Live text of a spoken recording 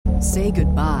Say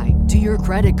goodbye to your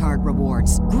credit card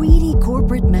rewards. Greedy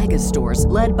corporate mega stores,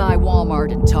 led by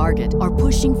Walmart and Target, are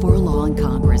pushing for a law in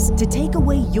Congress to take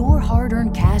away your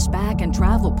hard-earned cash back and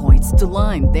travel points to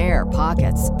line their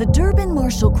pockets. The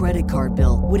Durbin-Marshall credit card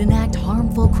bill would enact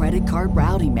harmful credit card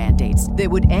routing mandates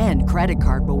that would end credit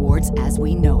card rewards as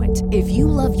we know it. If you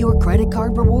love your credit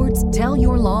card rewards, tell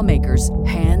your lawmakers,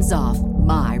 hands off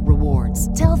my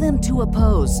rewards. Tell them to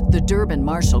oppose the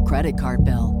Durbin-Marshall credit card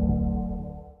bill.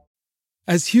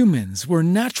 As humans, we're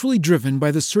naturally driven by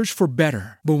the search for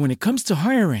better. But when it comes to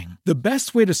hiring, the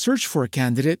best way to search for a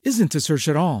candidate isn't to search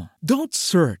at all. Don't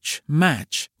search,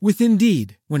 match with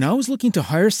Indeed. When I was looking to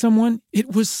hire someone,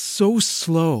 it was so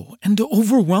slow and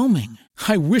overwhelming.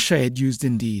 I wish I had used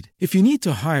Indeed. If you need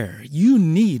to hire, you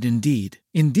need Indeed.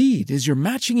 Indeed is your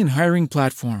matching and hiring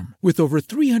platform with over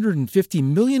 350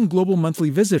 million global monthly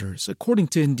visitors, according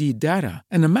to Indeed data,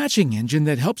 and a matching engine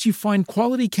that helps you find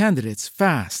quality candidates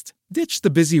fast. Ditch the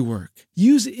busy work.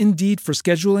 Use Indeed for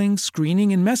scheduling,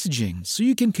 screening, and messaging so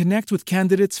you can connect with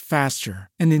candidates faster.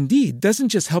 And Indeed doesn't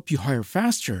just help you hire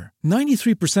faster.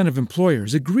 93% of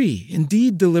employers agree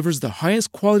Indeed delivers the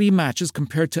highest quality matches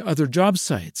compared to other job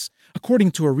sites,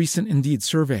 according to a recent Indeed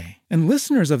survey. And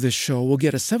listeners of this show will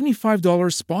get a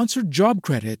 $75 sponsored job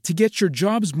credit to get your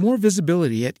jobs more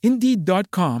visibility at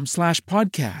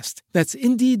Indeed.com/podcast. That's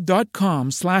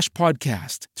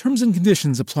Indeed.com/podcast. Terms and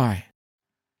conditions apply.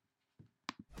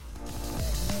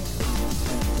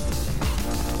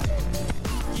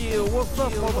 Yeah, what's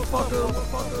up, motherfucker?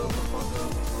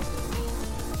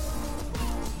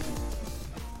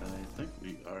 I think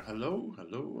we are. Hello,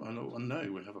 and now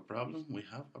we have a problem.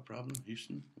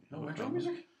 Houston. Intro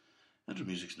music? Intro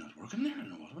music's not working there. I don't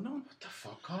know what we're doing. What the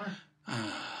fuck, Connor?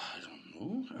 I don't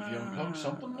know. Have you unplugged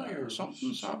something now, or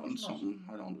something's happened. Something.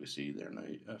 I don't know. We see there now.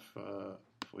 If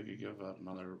we could give that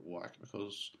another whack,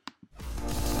 because.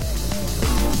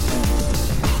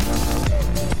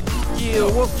 Yeah,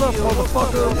 what's up,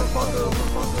 motherfucker?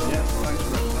 Yeah, thanks for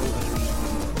that.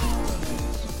 That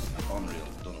is unreal.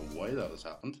 Don't know why that has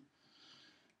happened.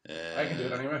 I can do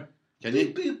it anyway. Can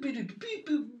you?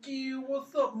 Yeah,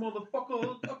 what's up,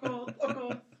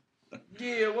 motherfucker?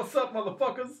 Yeah, what's up,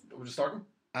 motherfuckers? We're just starting.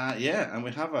 Yeah, and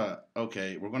we have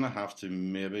okay, we're going to have to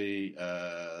maybe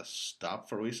stop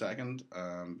for a wee second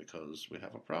because we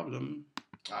have a problem.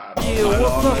 Yeah, what's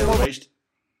up, motherfucker?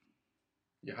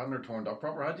 You hadn't returned up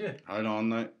proper, had you? Hold on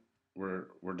now. We're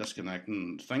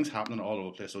disconnecting. Things happening all over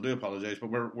the place. So I do apologise,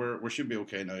 but we should be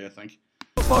okay now, I think.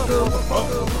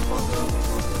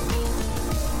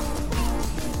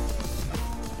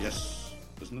 Yes,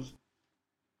 isn't it?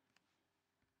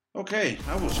 Okay,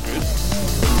 that was good.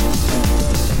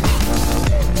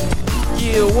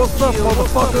 Yeah, what's up,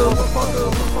 motherfucker?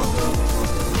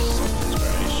 Something's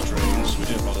very strange. We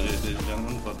do apologise, ladies and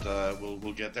gentlemen, but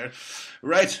we'll get there.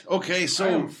 Right, okay, so... I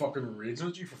am fucking raging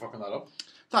at you for fucking that up.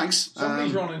 Thanks.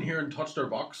 Somebody's run in here and touched their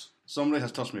box. Somebody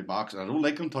has touched my box, and I don't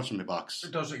like them touching my box. He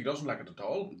doesn't like it at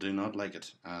all. Do not like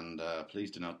it, and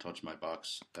please do not touch my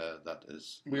box. That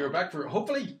is... We are back for...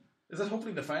 Hopefully... Is that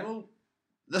hopefully the final...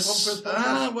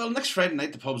 well, next Friday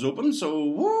night the pub's open, so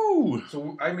woo!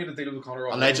 So I made a deal with Connor.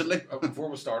 Allegedly. Before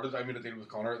we started, I made a deal with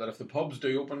Connor that if the pubs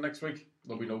do open next week,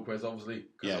 there'll be no quiz, obviously,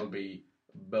 because it'll be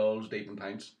bills deep in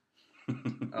pints.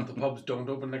 And if the pubs don't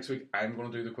open next week, I'm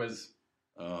going to do the quiz.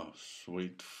 Oh,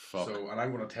 sweet fuck. And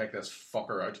I'm going to take this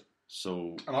fucker out.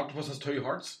 So... An octopus has 2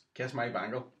 hearts. Guess my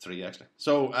bangle. 3, actually.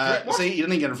 So, see, you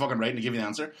didn't get it fucking right to give you the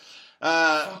answer.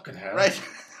 Fucking hell. Right.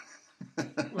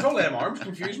 With all them arms,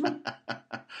 confuse me.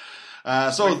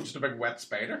 So just a big wet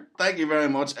spider. Thank you very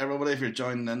much, everybody, if you're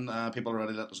joining in. People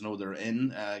already let us know they're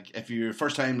in. If you're a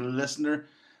first-time listener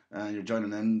and you're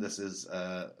joining in, this is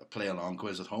a play-along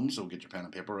quiz at home, so get your pen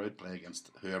and paper out, play against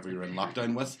whoever you're in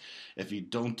lockdown with. If you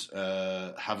don't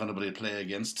have anybody to play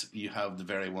against, you have the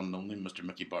very one and only Mr.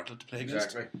 Mickey Bartlett to play against.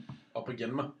 Exactly. Up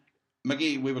again, man.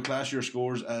 Mickey, we would class your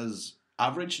scores as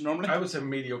average, normally? I would say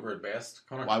mediocre at best,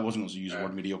 Connor. Well, I wasn't going to use the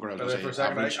word mediocre. I was going to say for a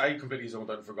second, average. I completely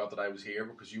zoned out and forgot that I was here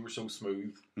because you were so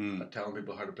smooth at telling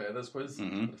people how to play this quiz.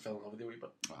 I fell in love with you a wee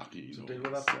bit. So deal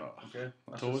with that. Okay.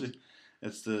 I told you.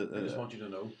 It's the... I just want you to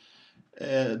know.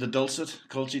 The dulcet,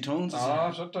 culty tones.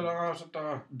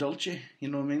 Dulce, you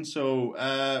know what I mean? So,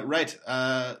 right.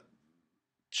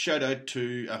 Shout out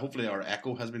to... hopefully our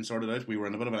echo has been sorted out. We were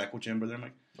in a bit of an echo chamber there,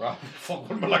 Mike. Fuck,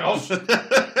 wouldn't be like us.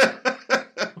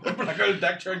 Like a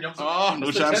deck chair and jumps. Oh,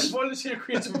 no chance. The tinfoil is here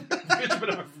creates a bit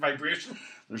of a vibration.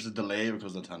 There's a delay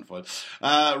because of the tinfoil.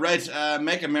 Right,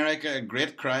 Make America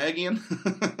Great Cry Again.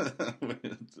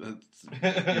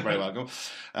 You're very welcome.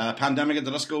 Pandemic at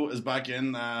the Disco is back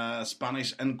in.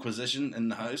 Spanish Inquisition in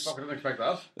the house. Fuck, I didn't expect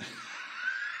that.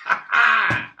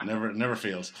 never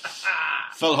fails.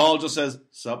 Phil Hall just says,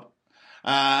 sup.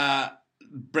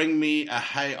 Bring me a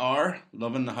high R,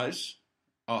 love in the house.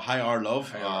 Oh, high R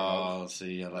love. High R love.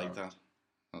 See, I like that.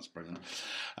 That's brilliant.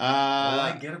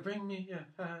 I gotta bring me a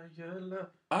higher love.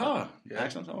 Yeah.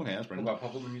 Excellent. Okay, that's brilliant. What about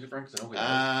pop up the music, Frank? 'Cause I know we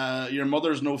have. Your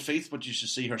mother's no faith, but you should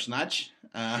see her snatch.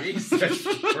 Jesus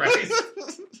Christ.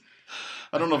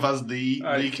 I don't know if that's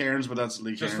Lee Cairns, but that's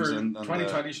Lee Just Cairns. for and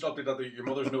 2020, you should update that your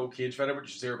mother's no cage fighter, but you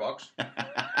should see her box.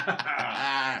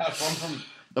 That's one from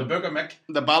the Book of Mick.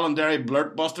 The Ballinderry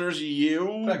Blurtbusters,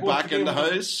 back in the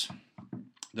game. house.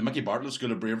 The Mickey Bartlett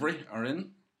School of Bravery are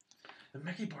in. The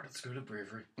Mickey Bartlett School of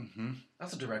Bravery. Mm-hmm.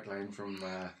 That's a direct line from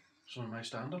some of my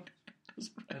stand-up. It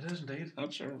is indeed.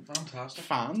 Not sure. Fantastic.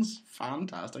 Fans.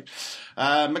 Fantastic.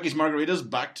 Mickey's Margaritas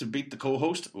back to beat the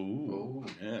co-host. Ooh.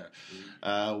 Yeah.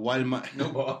 While my...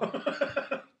 No ball.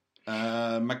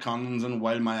 Mick Collins and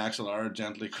While My XLR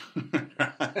gently...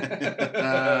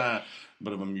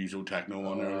 Bit of a muso techno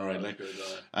one there, rightly.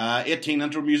 18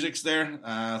 intro music's there.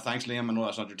 Thanks, Liam. I know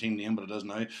that's not your team name, but it is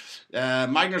now.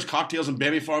 Magner's Cocktails and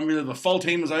Baby Formula. The full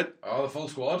team is out. Oh, the full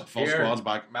squad. Full squad's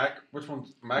back. Which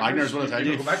one's Magner's what I tell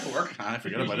you. Go back to work. I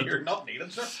forget about it. You're not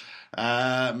needed, sir.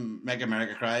 Make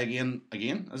America Cry again,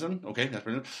 as in? Okay, that's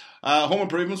brilliant. Home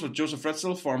Improvements with Joseph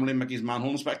Fritzl, formerly Mickey's Manhole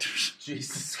Inspectors.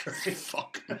 Jesus Christ.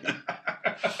 Fuck.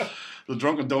 The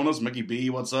Drunken Donuts, Mickey B,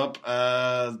 what's up?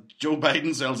 Joe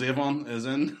Biden sells Avon is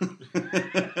in.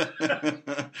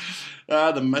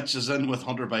 The Mitch is in with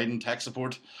Hunter Biden tech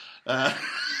support. Yay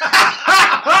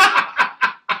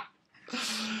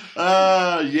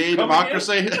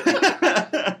Democracy.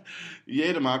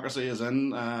 Yay Democracy is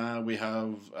in. We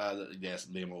have yes,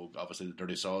 Liam, obviously the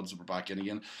Dirty Sods, we're back in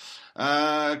again.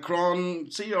 Cron,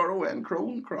 C-R-O-N,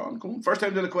 Cron. First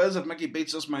time doing a quiz. If Mickey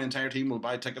beats us, my entire team will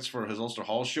buy tickets for his Ulster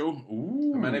Hall show.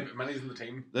 Ooh. Many's in the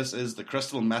team. This is the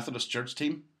Crystal Methodist Church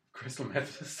team. Crystal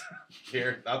Methodist.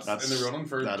 Here, that's in the running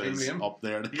for that team is name. up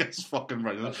there. It's fucking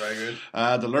brilliant. That's very good.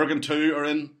 The Lurgan 2 are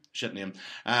in. Shit name.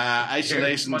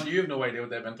 Isolation. Man, you have no idea what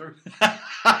they've been through.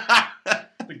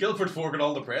 The Guildford 4 got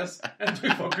all the press, and two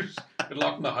fuckers got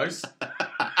locked in the house.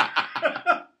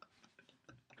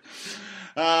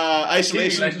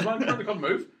 Isolation. Man, they couldn't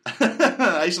move.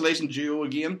 Isolation duo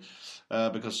again,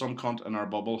 because some cunt in our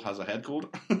bubble has a head cold.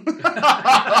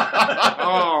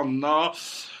 Oh no.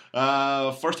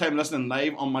 First time listening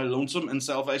live on my lonesome in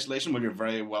self-isolation. Well, you're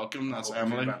very welcome. That's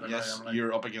Emily. Yes, Emily.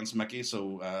 You're up against Mickey,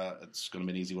 so it's going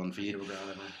to be an easy one for you.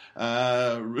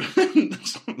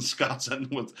 Scott's in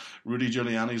with Rudy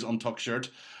Giuliani's untucked shirt.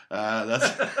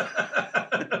 That's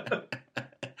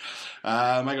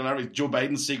Michael Larry. Joe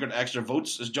Biden's secret extra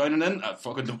votes is joining in.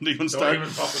 Fucking don't even start.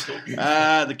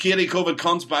 The Katie COVID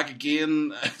cunts back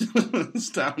again.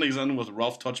 Stanley's in with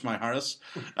Ralph Touch My Harris.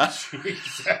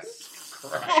 Jesus.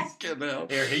 Fucking hell.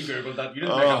 Here, he googled that. You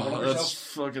didn't make that one of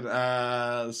that's yourself.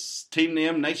 Fucking team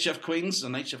name Night Shift Queens. The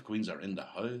Night Shift Queens are in the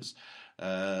house.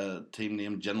 Team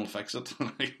name Jen will fix it.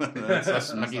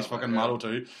 that's Mickey's fucking motto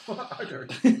too.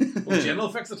 Jen will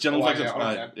fix it. Jen will fix it.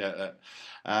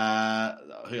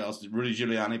 Who else? Rudy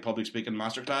Giuliani Public Speaking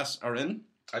Masterclass are in.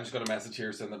 I just got a message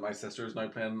here saying that my sister is now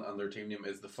playing and their team name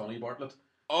is the Funny Bartlett.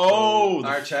 Oh, so,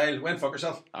 our child, went fuck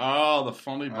herself. Oh, the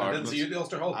Funny Bartlett. I didn't see you at the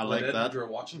Ulster Hall. I like that. You were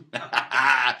watching.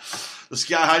 The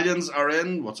Sky Highlands are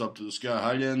in. What's up to the Sky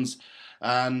Highlands?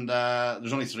 And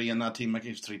there's only 3 in that team,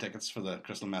 Mickey. 3 tickets for the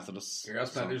Crystal Methodists. Yeah,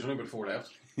 that's plenty. There's only about 4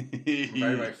 left.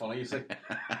 Very, very funny, you see.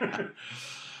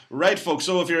 Right, folks.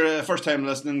 So if you're first time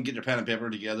listening, get your pen and paper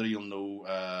together. You'll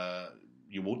know.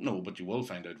 You won't know, but you will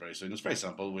find out very soon. It's very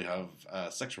simple. We have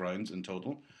 6 rounds in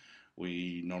total.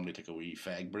 We normally take a wee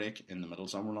fag break in the middle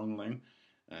somewhere along the line.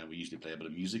 We usually play a bit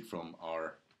of music from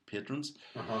our patrons.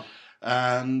 Uh-huh.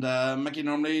 And Mickey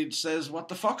normally says, what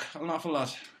the fuck? An awful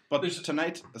lot. But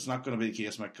tonight, it's not going to be the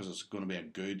case, Mick, because it's going to be a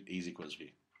good, easy quiz for you.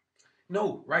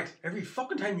 No, right. Every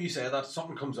fucking time you say that,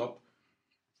 something comes up.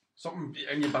 Something,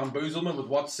 and you bamboozle me with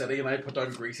what city, and I put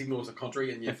down Greasy knows the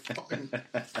country, and you fucking...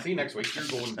 See, next week you're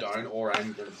going down, or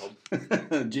I'm going to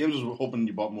pub. James was hoping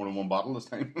you bought more than 1 bottle this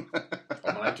time.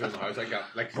 When I turn the house, I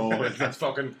got, like, let's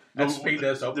fucking... Let's speed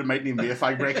this up. There might even be a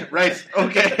fag break. Right,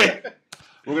 okay.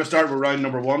 We're going to start with round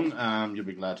number 1. You'll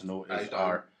be glad to know is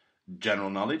our general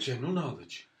knowledge. General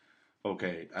knowledge.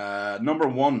 Okay, number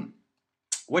 1.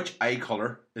 Which eye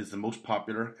colour is the most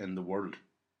popular in the world?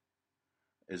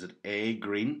 Is it A,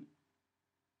 green,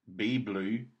 B,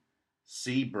 blue,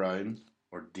 C, brown,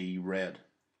 or D, red?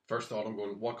 First thought, I'm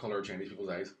going, what colour are Chinese people's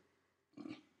eyes?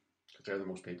 Because they're the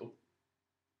most people.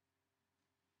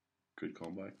 Good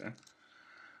comeback there.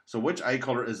 So which eye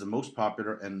colour is the most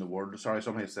popular in the world? Sorry,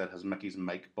 somebody said has Mickey's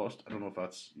mic bust. I don't know if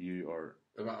that's you or...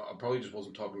 I probably just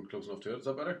wasn't talking close enough to it. Is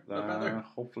that better? That better?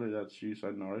 Hopefully that's you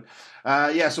sounding alright.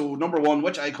 Yeah, so number one,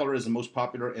 which eye colour is the most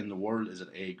popular in the world? Is it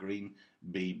A, green,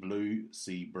 B, blue,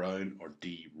 C, brown, or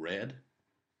D, red?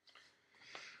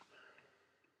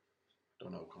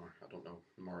 Don't know, Connor. I don't know.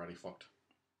 I'm already fucked.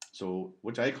 So,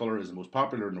 which eye colour is the most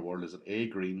popular in the world? Is it A,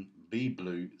 green, B,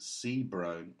 blue, C,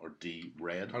 brown, or D,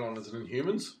 red? How long is it in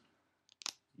humans?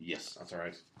 Yes. That's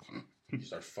alright. You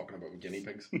start fucking about with guinea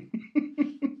pigs.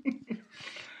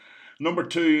 Number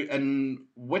two, in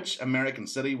which American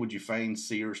city would you find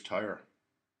Sears Tower?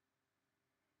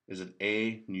 Is it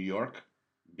A, New York,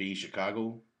 B,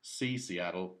 Chicago, C,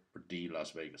 Seattle, or D, Las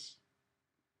Vegas?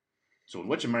 So in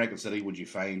which American city would you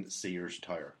find Sears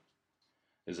Tower?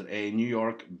 Is it A, New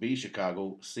York, B,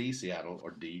 Chicago, C, Seattle, or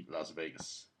D, Las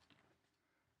Vegas?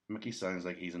 Mickey sounds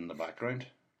like he's in the background.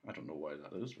 I don't know why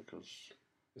that is, because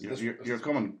you're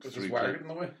coming through. Is this wire getting in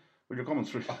the way? Well, you're coming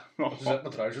through. Is that my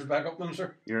trousers back up then,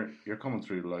 sir? You're coming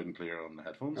through loud and clear on the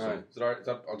headphones. So. Is it alright?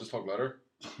 I'll just talk louder.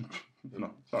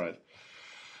 No, it's alright.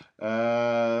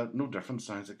 No difference.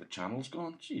 Sounds like the channel's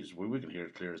gone. Jeez, we can hear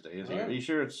it clear as day. Are you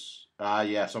sure it's...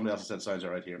 yeah, somebody else said sounds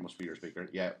alright here. It must be your speaker.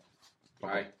 Yeah.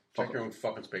 Aye. Check your own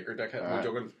fucking speaker, dickhead. I'm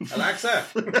joking. Alexa!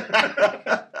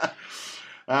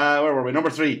 Where were we? Number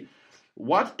three.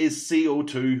 What is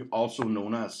CO2 also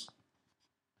known as?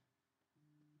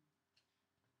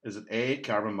 Is it A,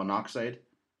 carbon monoxide,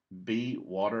 B,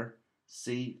 water,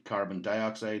 C, carbon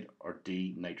dioxide, or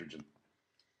D, nitrogen?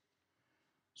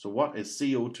 So what is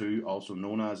CO2 also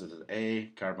known as? Is it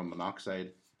A, carbon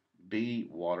monoxide, B,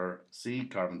 water, C,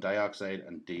 carbon dioxide,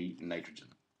 and D, nitrogen?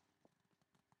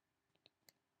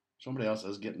 Somebody else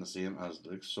is getting the same as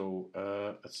Luke, so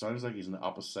it sounds like he's on the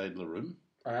opposite side of the room.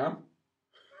 I am.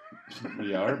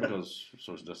 We are, because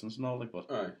social distance and all, like,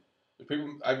 but... Aye.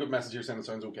 I've got a message here saying it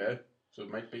sounds okay, so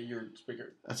it might be your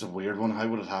speaker. That's a weird one. How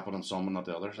would it happen on some and not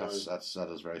the others? That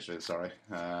is very strange. Sorry.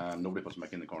 Nobody puts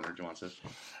Mickey in the corner, Joanne says.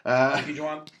 Thank you,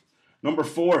 Joanne. Number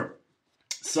four.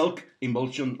 Silk,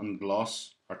 emulsion, and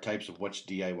gloss are types of which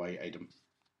DIY item?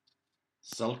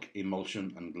 Silk,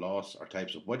 emulsion, and gloss are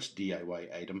types of which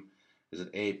DIY item? Is it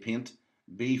A, paint,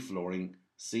 B, flooring,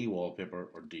 C, wallpaper,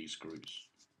 or D, screws?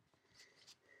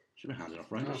 Should we hand it up,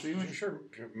 right? Sure.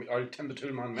 I'll tend the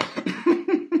tool man, mate.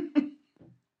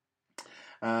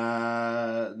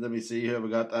 Let me see who we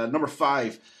got. Number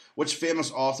five. Which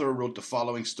famous author wrote the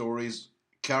following stories?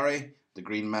 Carrie, The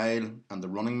Green Mile, and The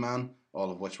Running Man, all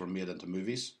of which were made into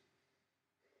movies.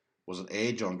 Was it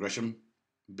A, John Grisham,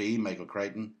 B, Michael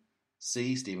Crichton,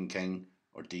 C, Stephen King,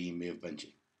 or D, Maeve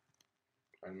Binchy?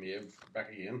 And Maeve,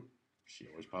 back again. She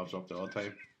always pops up the odd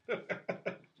time.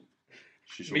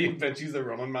 Maeve Binchy's The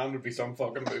Running Man would be some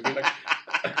fucking movie. Like.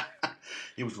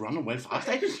 He was running well fast.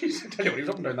 I tell you what, he was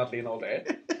up and down that lane all day.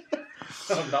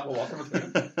 That will walk him.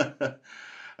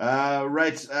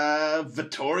 Right,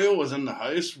 Vittorio was in the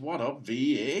house. What up,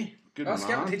 VA? Good man.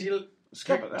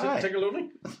 Skip it. Take a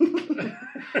loading.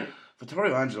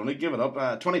 Vittorio Angeloni, give it up.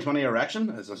 2020 Erection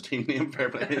is his team name. Fair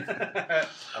play.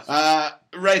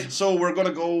 Right, so we're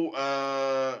gonna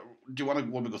go. Do you want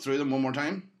to go through them one more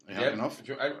time? Are you happy enough?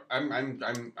 I'm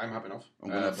happy enough. I'm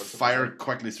gonna fire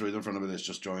quickly through them for anybody that's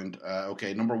just joined.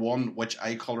 Okay, number one. Which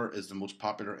eye color is the most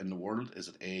popular in the world? Is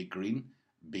it A, green,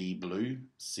 B, blue,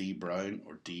 C, brown,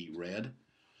 or D, red?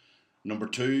 Number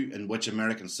two. In which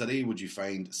American city would you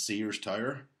find Sears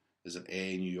Tower? Is it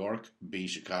A, New York, B,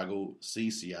 Chicago, C,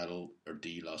 Seattle, or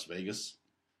D, Las Vegas?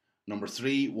 Number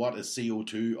three. What is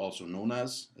CO2 also known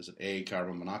as? Is it A,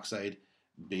 carbon monoxide,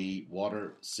 B,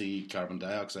 water, C, carbon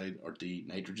dioxide, or D,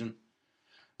 nitrogen?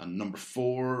 And number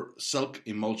four. Silk,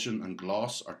 emulsion, and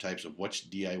gloss are types of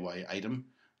which DIY item?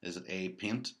 Is it A,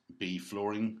 paint, B,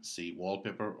 flooring, C,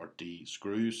 wallpaper, or D,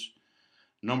 screws?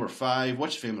 Number five.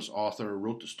 Which famous author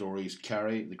wrote the stories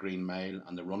Carrie, The Green Mile,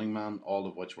 and The Running Man, all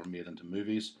of which were made into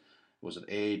movies? Was it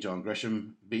A, John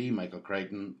Grisham, B, Michael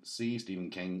Crichton, C, Stephen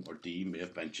King, or D,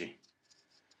 Maeve Binchy?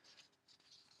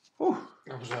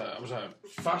 That was a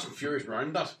fast and furious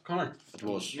round, that, Connor. It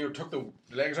was. You took the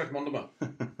legs out from under me.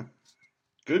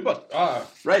 Good, but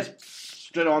right.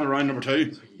 Straight on to round number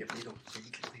two.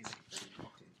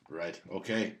 Right,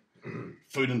 okay.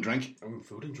 Food and drink.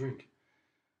 Food and drink.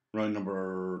 Round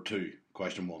number two.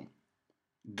 Question one.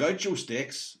 Gaucho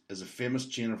Steaks is a famous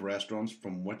chain of restaurants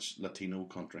from which Latino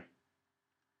country?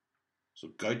 So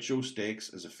Gaucho Steaks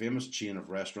is a famous chain of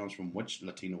restaurants from which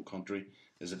Latino country?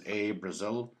 Is it A,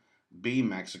 Brazil, B,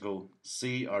 Mexico,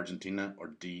 C, Argentina, or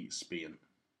D, Spain?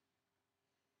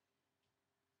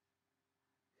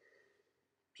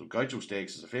 So Gaucho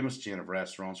Steaks is a famous chain of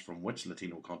restaurants from which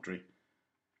Latino country?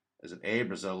 Is it A,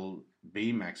 Brazil,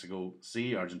 B, Mexico,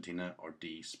 C, Argentina, or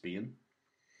D, Spain?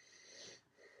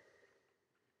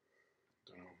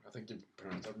 Don't know. I think you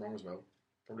pronounced that wrong as well.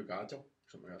 Probably gato,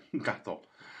 something like that. Gato.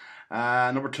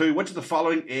 Number 2, which of the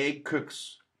following egg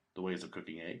cooks, the ways of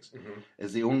cooking eggs,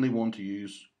 is the only one to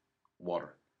use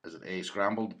water? Is it A,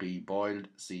 scrambled, B, boiled,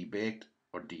 C, baked,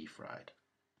 or D, fried?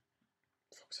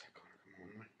 Fuck's sake, Connor, come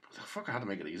on, man. Fuck, I had to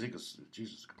make it easy because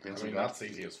Jesus. I mean, that's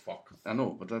easy as fuck. I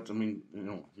know, but that, I mean, you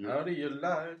know. How do you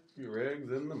like your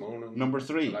eggs in the morning? Number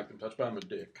 3. I like them touched by my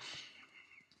dick.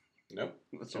 Nope.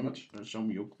 That's so much. That's some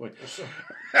yolk boy.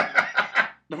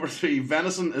 Number 3.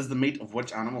 Venison is the meat of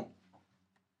which animal?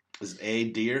 Is it A,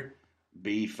 deer,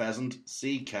 B, pheasant,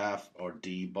 C, calf, or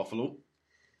D, buffalo?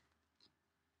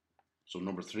 So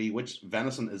number 3, which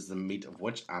venison is the meat of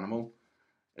which animal?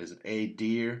 Is it A,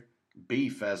 deer, B,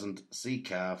 pheasant, C,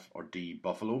 calf, or D,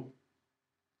 buffalo?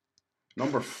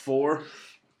 Number 4.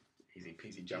 Easy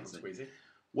peasy, jam and squeezy.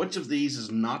 Which of these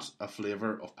is not a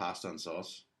flavour of pasta and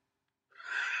sauce?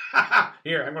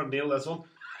 Here, I'm going to nail this one.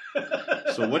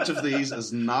 So which of these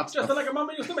is not... Just like a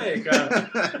mummy used to make.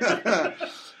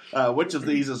 Which of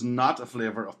these is not a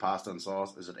flavour of pasta and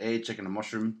sauce? Is it A, chicken and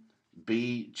mushroom,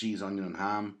 B, cheese, onion and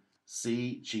ham,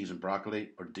 C, cheese and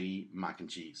broccoli, or D, mac and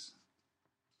cheese?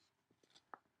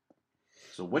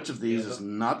 So which of these is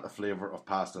not a flavour of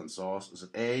pasta and sauce? Is it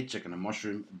A, chicken and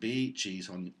mushroom, B, cheese,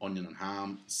 onion and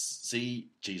ham, C,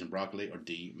 cheese and broccoli, or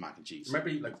D, mac and cheese? There might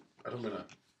be, like, I don't want to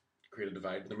create a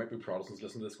divide, but there might be Protestants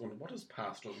listening to this going, what is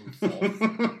pasta and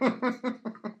sauce?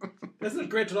 Isn't it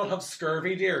great to not have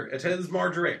scurvy, dear? It is,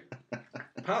 Marjorie.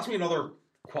 Pass me another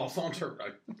croissant or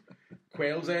a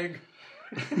quail's egg.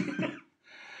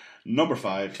 Number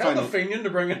 5. Tell the Fenian to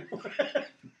bring it. What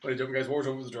are you doing, guys? War's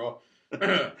over the draw.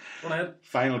 Go ahead.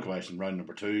 Final question, round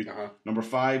number 2. Uh-huh. Number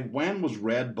 5. When was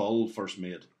Red Bull first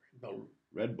made? No.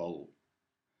 Red Bull.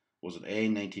 Was it A,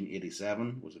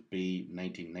 1987? Was it B,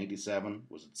 1997?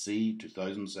 Was it C,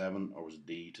 2007? Or was it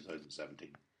D, 2017?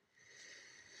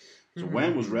 So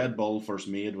when was Red Bull first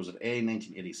made? Was it A,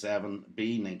 1987,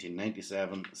 B,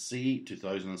 1997, C,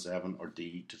 2007, or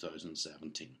D,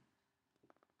 2017?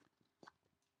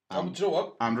 Do you know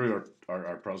what? Andrew,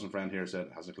 our Protestant friend here, said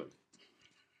has a clue.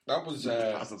 That was...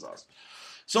 Pasta sauce.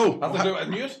 So, I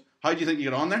knew it. How do you think you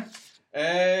get on there?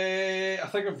 I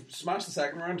think I've smashed the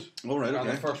second round. Oh, right, okay. And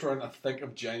the first round, I think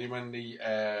I've genuinely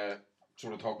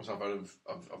sort of talked myself out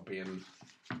of being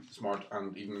smart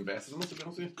and even invested in it, to be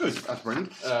honest with you. Good, that's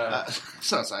brilliant.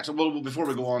 So that's excellent. Well, before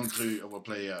we go on to, we'll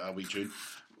play a wee tune,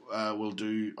 we'll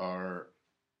do our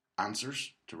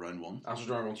answers to round 1. Answers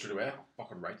to round 1 straight away.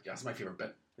 Fucking right. That's my favourite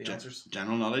bit. The answers.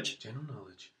 General knowledge. General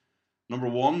knowledge. Number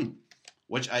 1,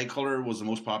 which eye colour was the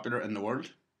most popular in the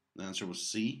world? The answer was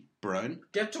C, brown.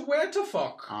 Get to where to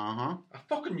fuck. Uh-huh. I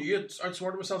fucking knew it. I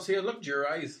outsmarted myself. See, I looked at your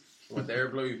eyes. I went there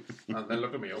blue. And then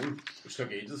looked at my own, which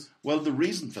took ages. Well, the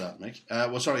reason for that, Mick...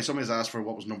 somebody's asked for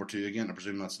what was number 2 again. I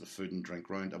presume that's the food and drink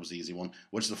round. That was the easy one.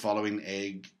 Which of the following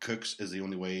egg cooks is the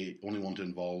only one to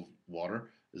involve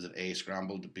water? Is it A,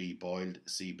 scrambled, B, boiled,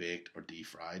 C, baked, or D,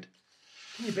 fried?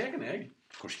 Can you bake an egg?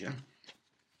 Of course you can.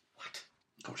 What?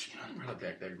 Of course you can. I've never had a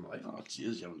baked egg in my life. Oh,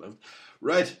 jeez, you haven't lived.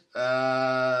 Right.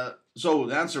 So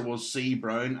the answer was C,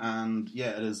 brown, and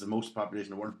yeah, it is the most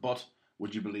population in the world. But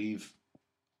would you believe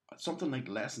something like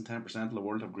less than 10% of the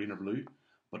world have green or blue,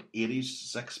 but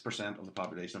 86% of the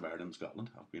population of Ireland and Scotland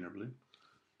have green or blue?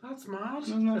 That's mad.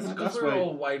 No, Is it because we're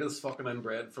all white as fucking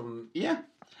inbred from... Yeah.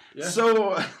 Yeah.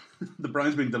 So the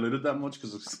brown's being diluted that much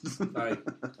because it's... Aye.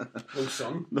 No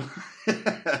sun.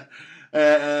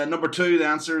 Number 2, the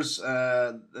answers,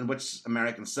 in which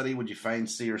American city would you find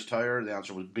Sears Tower? The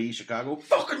answer was B, Chicago.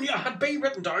 Fucking yeah, I had B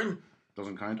written down.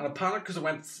 Doesn't count. And I panicked because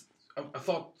I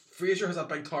thought Fraser has that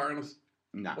big tower in it.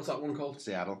 No. What's that one called?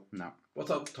 Seattle. No.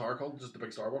 What's that tower called? Just the big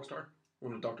Starbucks tower?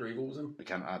 One that Dr. Evil was in?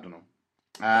 I don't know.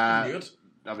 I knew it.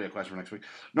 That'll be a question for next week.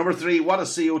 Number 3, what is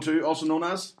CO2 also known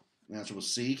as? The answer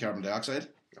was C, carbon dioxide.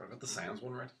 I got the science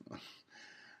one right.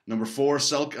 Number 4,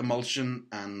 silk, emulsion,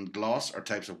 and gloss are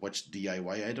types of which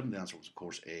DIY item? The answer was, of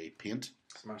course, A, paint.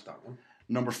 Smash that one.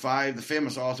 Number 5, the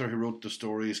famous author who wrote the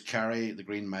stories Carrie, The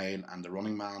Green Mile, and The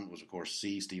Running Man was, of course,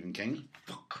 C, Stephen King.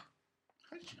 Fuck.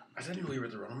 How did you know? I didn't know you were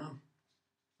The Running Man.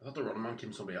 I thought The Running Man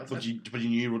came from somebody else. But you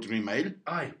knew he wrote The Green Mile?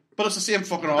 Aye. But it's the same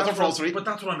fucking author for all 3. But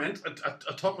that's what I meant.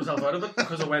 I talked myself out of it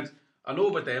because I went, I know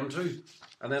about them too.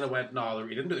 And then I went, no,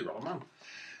 he didn't do The Running Man.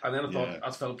 And then I thought,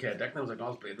 that's Philip K. Dick. And I was like, no,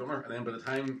 it's Blade Runner. And then by the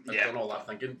time I'd done all that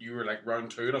thinking, you were like round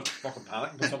 2 and I fucking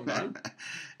panicked and put something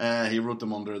down. He wrote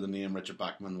them under the name Richard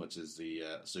Bachman, which is the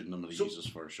pseudonym that he uses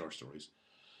for short stories.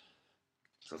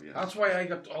 So yeah. That's why I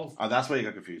got all. Oh, that's why you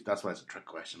got confused. That's why it's a trick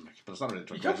question, Mick. But it's not really a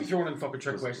trick You can't be question. throwing in fucking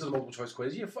trick questions as a multiple choice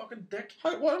quiz, you fucking dick.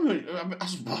 What am I,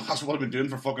 that's what I've been doing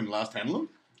for fucking the last 10 of them.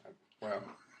 Well,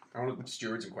 I wanted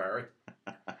Stewart's inquiry.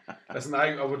 Listen,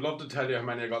 I would love to tell you how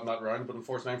many I got in that round, but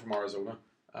unfortunately I'm from Arizona.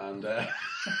 And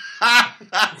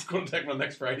it's going to take me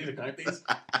next Friday to count these.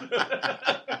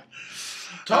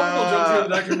 Topical jump here, the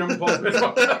doctor number Paul.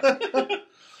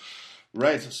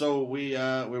 Right, so we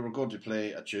were going to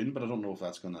play a tune, but I don't know if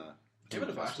that's going to... Give it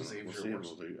a bash and see We'll if see it what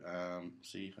works. we'll do.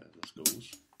 See how this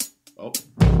goes. Oh.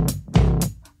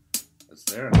 It's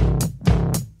there.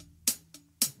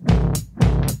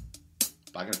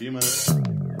 Back in a few minutes.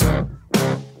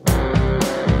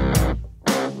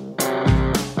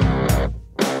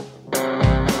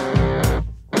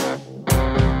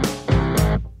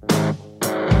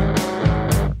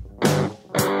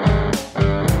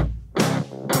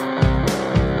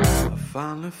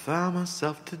 Finally found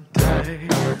myself today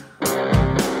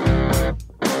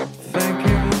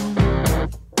thinking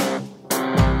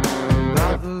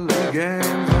about the little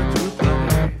games that you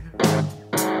play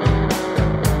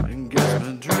and gets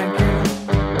me drinking.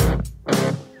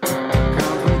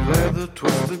 Contemplate the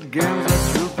twisted games that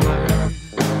you play.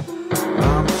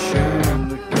 I'm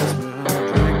ashamed it gets me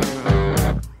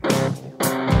drinking.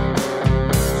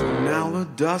 So now the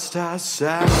dust has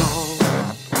settled.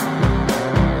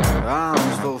 I'm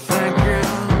still thinking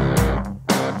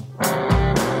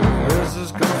this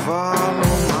is gonna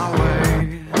follow my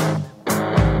way.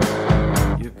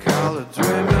 You call it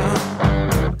dreaming.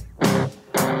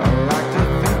 I like to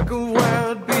think of where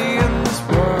I'd be in this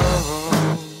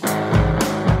world.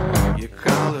 You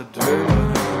call it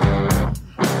dreaming.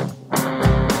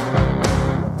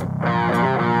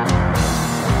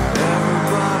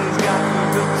 Everybody's got a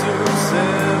bit to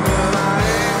say, but I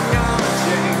ain't gonna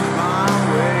change my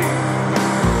way.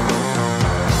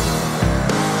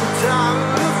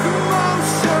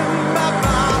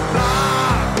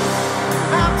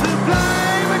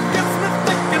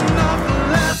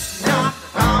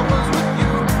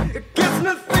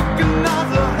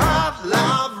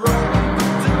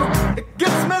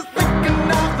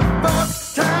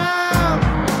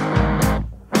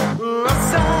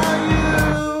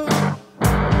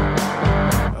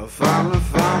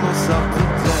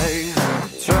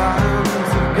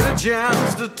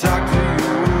 Chance to talk to you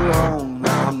alone.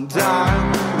 I'm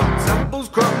dying, my temples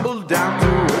crumble down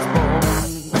to its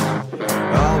bones.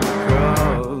 All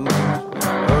because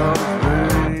of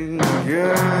drinking.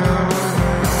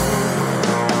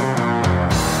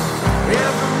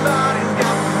 Everybody's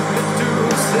got something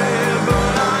to say,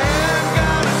 but I ain't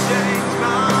gonna change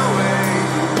my way.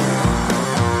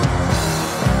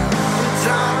 I'm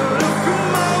tired of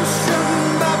commotion,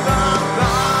 bye bye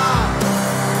bye.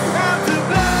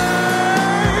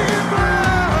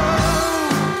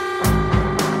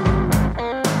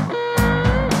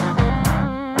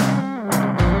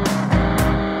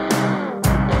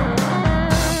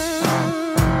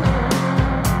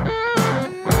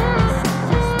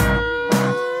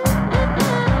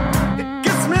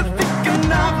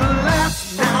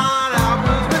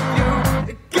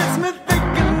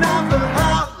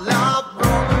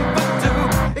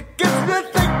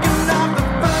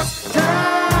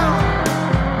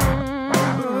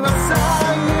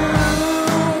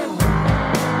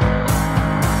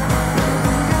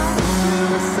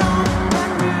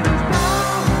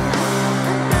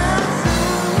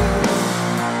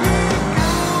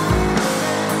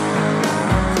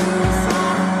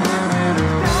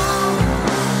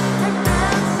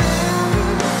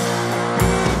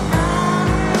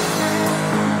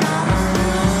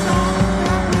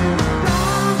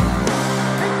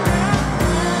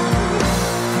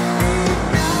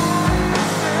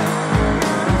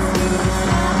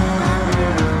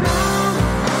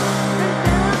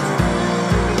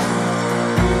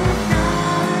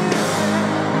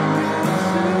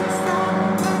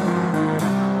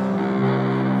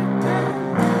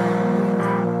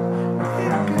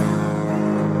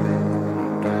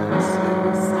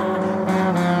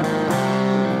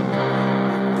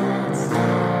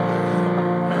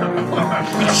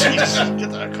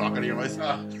 Get that cock out of your mouth.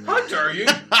 How dare you?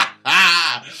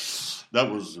 That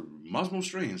was Mosmo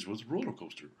Strange with Roller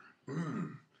Coaster.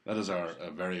 That is our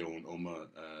very own Oma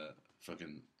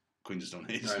fucking Queen of Stone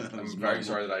Age. Right, I'm very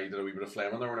sorry that I did a wee bit of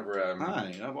flame in there whenever.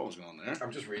 Hi, what was going on there?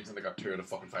 I'm just reading and they got 2 out of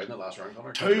fucking 5 in the last round.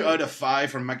 Connor. 2 out of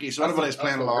 5 from Mickey. So That's everybody's the-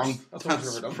 playing that's the along. worst. That's the worst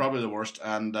we've ever done. Probably the worst.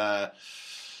 And yeah,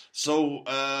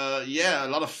 a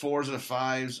lot of 4s out of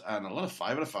 5s and a lot of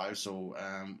 5 out of 5. So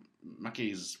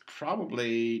Mickey's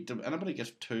probably. Did anybody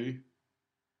get 2?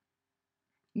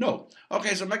 No.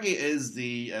 Okay, so Mickey is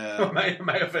the. Am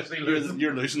I officially losing?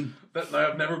 You're losing. No,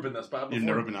 I've never been this bad before. You've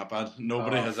never been that bad.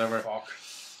 Nobody has ever. Fuck.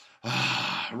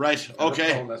 Right. I'm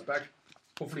Okay. pulling this back.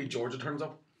 Hopefully Georgia turns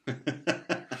up.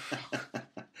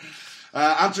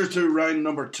 Answer to round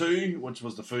number 2, which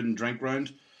was the food and drink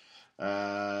round.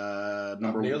 I've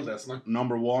nailed this now.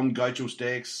 Number 1, Gaucho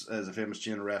Steaks is a famous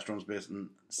chain of restaurants based in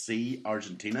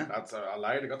Argentina. That's I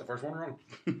lied. I got the first one wrong.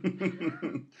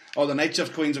 Oh, the night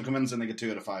shift queens have come in and they get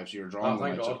 2 out of 5, so you're drawing the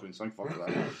thank night God. shift queens. Thank fuck for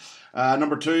that.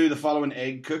 Number 2, the following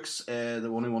egg cooks. The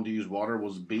only one to use water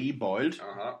was B, boiled.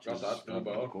 Got that. No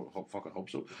ball. Fucking hope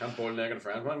so. Can't boil an egg in a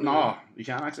frying pan. No, you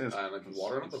can't actually. And I put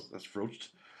water in it though. That's froached.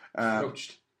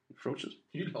 Roached. Froached?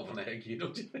 You love an egg, you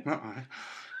don't you? Uh-uh.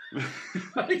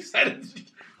 I'm excited.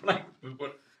 Like,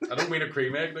 but I don't mean a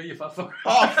cream egg, no, you fat fuck.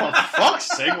 Oh, for fuck's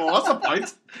sake, well, what's the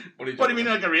point? What do you What do you mean,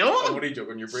 like a real Oh, one? what are you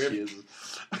joking? You're brave. Jesus.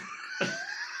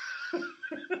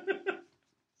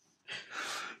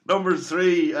 Number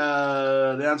 3,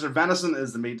 the answer, venison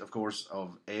is the meat, of course,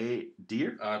 of a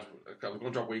deer. I'm going to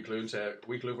drop wee clue and say,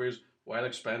 wee clue for you, while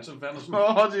expensive venison.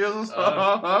 Oh, Jesus.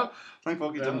 Thank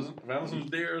fuck he's done. Venison's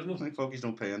dear, isn't it? Thank fuck he's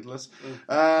don't pay into this.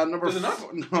 Number Is it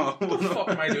not? No. What the fuck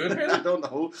am I doing here? I don't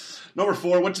know. Number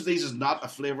 4, which of these is not a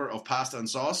flavour of pasta and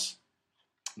sauce?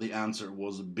 The answer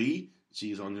was B,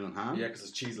 cheese, onion and ham. Yeah, because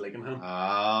it's cheese, leg and ham.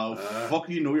 Fuck,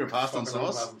 you know your pasta and Fucking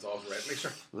sauce. pasta and sauce, rightly,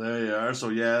 sure. There you are. So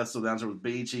yeah, so the answer was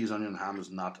B, cheese, onion and ham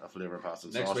is not a flavour of pasta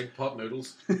and Next sauce. week, pot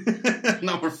noodles.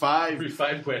 Number 5. Every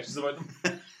 5 questions about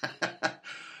them.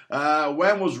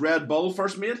 When was Red Bull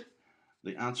first made?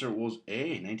 The answer was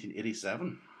A,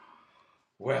 1987.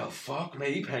 Well, fuck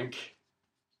me, Pink.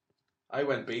 I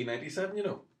went B, 97, you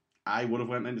know. I would have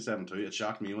went 97 too. It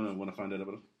shocked me when I found out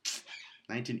about it.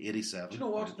 1987. Do you know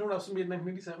what? Do you know what else was made in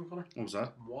 1987, Connor? What was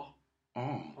that? Moi.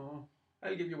 Oh, Oh,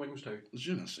 I'll give you wings too.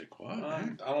 je ne sais quoi.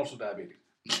 And also diabetes.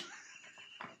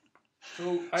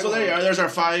 So There you are. There's our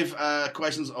 5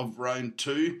 questions of round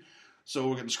 2. So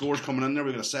we're getting scores coming in there.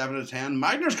 We've got a 7 out of 10.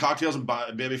 Magner's Cocktails and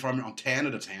Baby Farmer on 10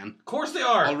 out of 10. Of course they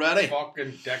are. Already.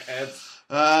 Fucking dickheads.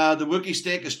 The Wookiee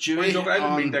steak is chewy. I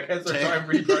didn't mean on dickheads. 10. Sorry, I'm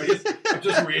really proud of you. I'm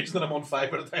just raging that I'm on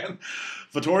 5 out of 10.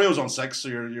 Vittorio's on 6, so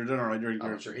you're doing alright.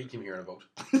 I'm sure he came here in a boat.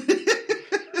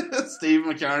 Steve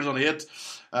McCarron's on 8.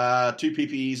 2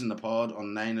 PPEs in the pod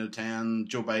on 9 out of 10.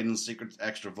 Joe Biden's secret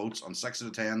extra votes on 6 out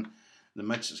of 10. The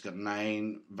Mitch has got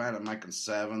 9. Violet Mike on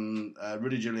 7.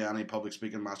 Rudy Giuliani public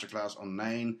speaking masterclass on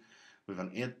 9. We've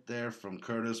an 8 there from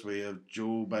Curtis. We have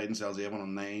Joe Biden sells Avon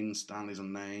on 9. Stanley's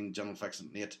on 9. General Fix on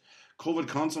 8. COVID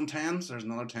cons on 10. So there's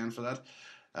another 10 for that.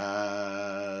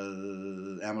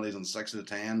 Emily's on 6 out of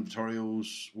 10.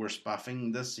 Vittorio's we're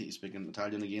spaffing this. He's speaking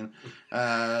Italian again. He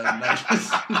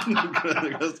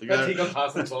got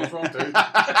past the sauce wrong too.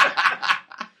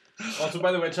 Also,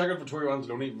 by the way, check out Vittorio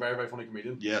Anzalone, very, very funny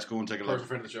comedian. Yes, go and take a look. Person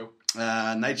friend of the show.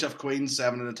 Night Shift Queen,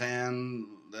 7 out of 10.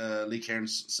 Lee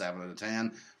Cairns, 7 out of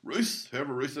 10. Ruth,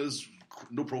 whoever Ruth is,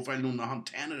 no profile, no nothing,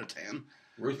 10 out of 10.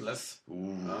 Ruthless.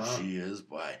 Ooh, she is,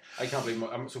 boy. I can't believe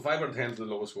so 5 out of 10 is the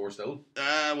lowest score still.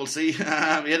 We'll see. 8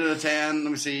 out of 10.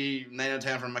 Let me see. 9 out of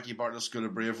 10 from Mickey Bartlett, School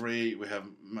of Bravery. We have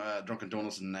Drunken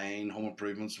Donuts on 9. Home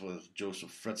Improvements with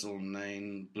Joseph Fritzl on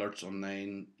 9. Blurts on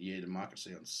 9. Yay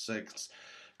Democracy on 6.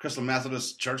 Crystal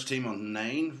Methodist Church Team on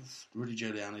 9. Rudy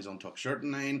Giuliani's on Tuck Shirt on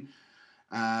 9.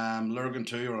 Lurgan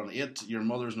 2 are on 8. Your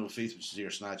Mother's No Faith, which is your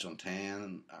Snatch on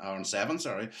 10. Or on 7,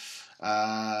 sorry.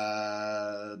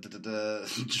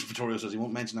 Vittorio says he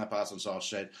won't mention that pasta and sauce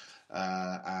shit.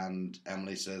 And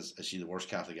Emily says, is she the worst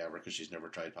Catholic ever because she's never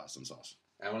tried pasta and sauce?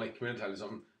 Emily, come here and tell you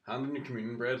something. Hand in your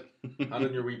communion bread. Hand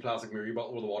in your wee plastic Mary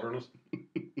bottle with the water in it.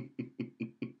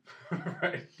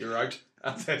 Right, you're out.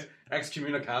 That's it.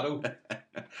 Excommunicado.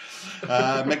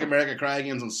 Make America Cry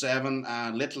Again's on 7.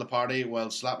 Late to the party. Well,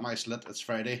 slap my slit. It's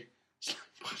Friday.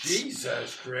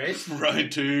 Jesus Christ. Round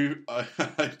 2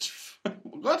 out.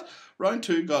 What? Round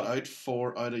 2 got out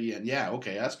 4 out of 10. Yeah,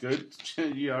 okay, that's good.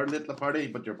 You are late to the party,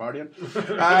 but you're partying.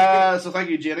 So thank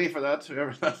you, Jenny, for that.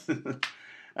 Whoever that.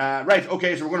 Right,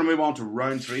 okay, so we're going to move on to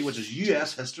round 3, which is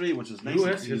US history, which is nice.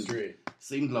 US history.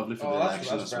 Seemed lovely for the Oh,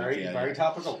 election. that's this week, very, yeah, very yeah.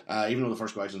 topical. Even though the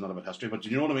first question is not about history, but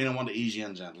you know what I mean? I want to ease you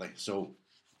in gently. So,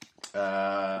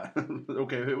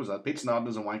 okay, who was that? Pete Snodden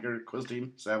is a wanker. Quiz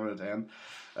team, 7 out of 10.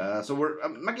 So we're,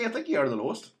 Mickey, I think you are the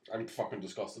lowest. I'm fucking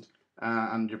disgusted.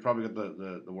 And you probably got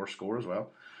the worst score as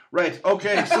well. Right,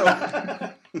 okay, so...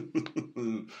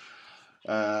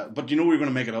 but you know we're going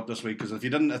to make it up this week, because if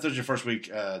this is your first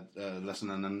week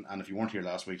listening, and if you weren't here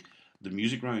last week, The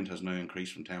music round has now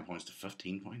increased from 10 points to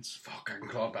 15 points. Fuck, I can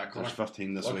claw it back. There's Connor.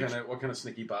 15 this What week. kind of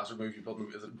sneaky bastard move you put in?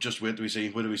 Is it? Just wait till we see.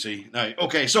 What do we see? Now,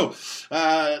 okay, so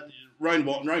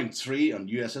round 3 on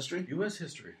US history. U.S.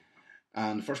 history.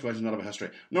 And the first question is not about history.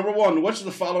 Number 1, which of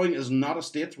the following is not a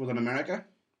state within America?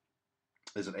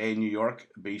 Is it A, New York,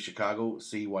 B, Chicago,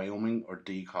 C, Wyoming, or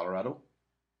D, Colorado?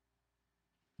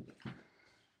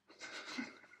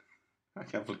 I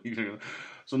can't believe you're going to...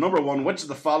 So number 1, which of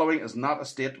the following is not a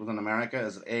state within America?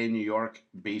 Is it A, New York,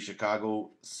 B, Chicago,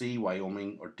 C,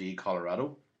 Wyoming, or D,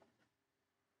 Colorado?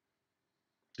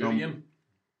 Do it again.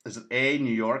 Is it A,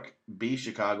 New York, B,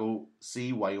 Chicago,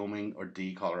 C, Wyoming, or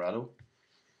D, Colorado?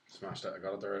 Smashed it. I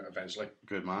got it there eventually.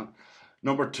 Good man.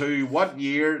 Number 2, what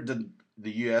year did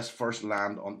the US first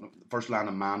land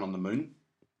a man on the moon?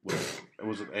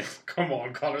 Was it A? Come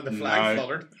on, Connor. The flag No.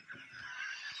 fluttered.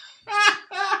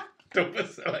 Don't be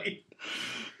silly.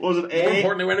 Was it More A?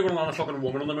 importantly, when are they going to land a fucking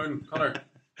woman on the moon, Connor?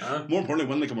 Huh? More importantly,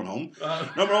 when they coming home. Uh,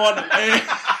 Number 1, A.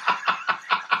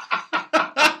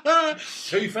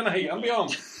 Two Finnehy and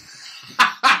beyond.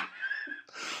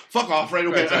 Fuck off, right?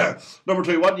 Okay. Right, Number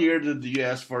 2, what year did the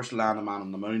US first land a man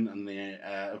on the moon? And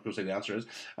of course, the answer is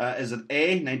it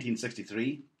A,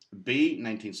 1963, B,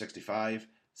 1965,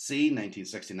 C,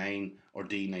 1969, or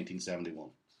D, 1971?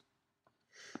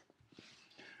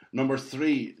 Number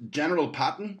 3, General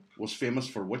Patton was famous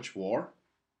for which war?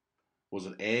 Was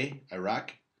it A,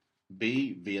 Iraq,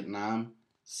 B, Vietnam,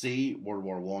 C, World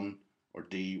War I, or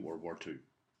D, World War II?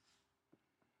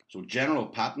 So General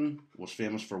Patton was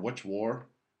famous for which war?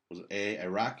 Was it A,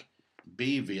 Iraq,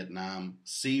 B, Vietnam,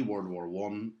 C, World War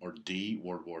I, or D,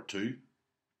 World War II?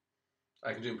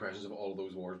 I can do impressions of all of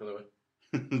those wars, by the way.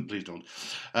 Please don't.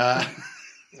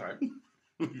 Sorry.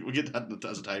 We get that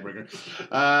as a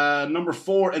tiebreaker. Number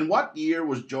 4, in what year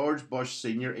was George Bush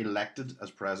Sr. elected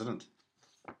as president?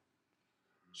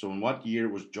 So in what year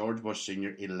was George Bush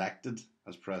Sr. elected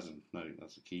as president? Now,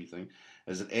 that's the key thing.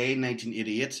 Is it A,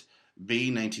 1988,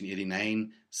 B,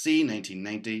 1989, C,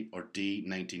 1990, or D,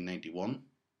 1991?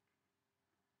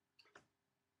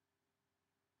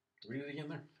 Read it again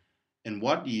there. In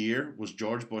what year was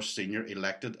George Bush Sr.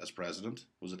 elected as president?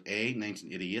 Was it A,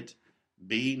 1988,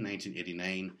 B,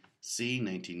 1989, C,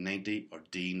 1990, or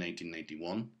D,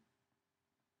 1991?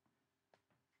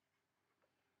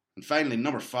 And finally,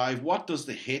 number 5, what does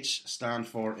the H stand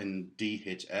for in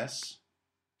DHS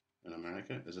in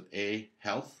America? Is it A,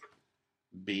 health,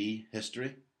 B,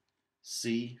 history,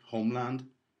 C, homeland,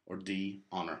 or D,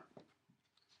 honor?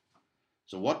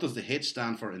 So what does the H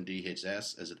stand for in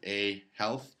DHS? Is it A,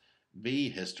 health, B,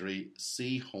 history,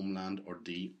 C, homeland, or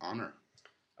D, honor?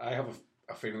 I have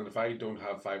a feeling that if I don't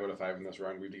have 5 out of 5 in this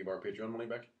round, we have to give our Patreon money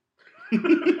back.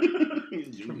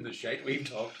 From the shite we've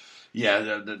talked. Yeah,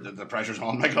 the pressure's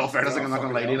on, Michael. All fairness, I'm not going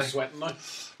to lie to you. I'm sweating now.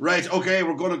 Right, okay,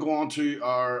 we're going to go on to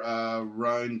our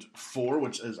round 4,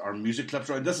 which is our music clips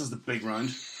round. This is the big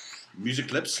round. Music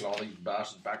clips. Claw these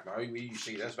bastards back now. We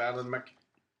see this violin, Mick.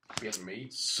 Beating me.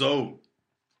 So,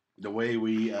 the way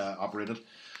we operate it,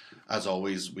 as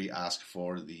always, we ask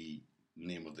for the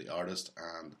name of the artist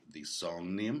and the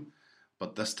song name.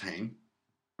 But this time,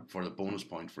 for the bonus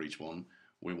point for each one,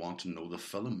 we want to know the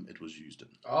film it was used in.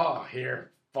 Oh,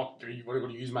 here. Fuck, are you going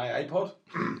to use my iPod?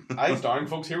 Eyes down,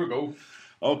 folks. Here we go.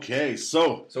 Okay,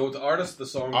 so So the artist, the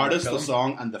song, artist, and the film.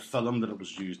 song, and the film that it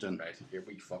was used in. Right, here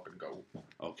we fucking go.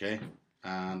 Okay,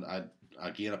 and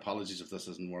again, apologies if this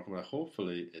isn't working, but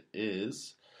hopefully it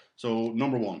is. So,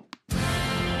 number 1.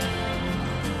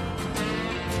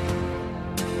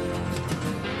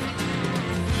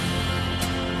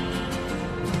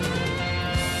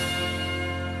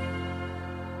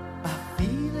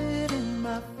 Feel it in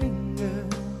my finger.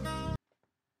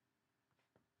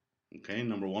 Okay,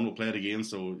 number 1. We'll play it again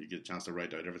so you get a chance to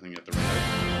write out everything you have to write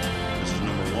out. This is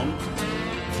number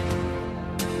 1.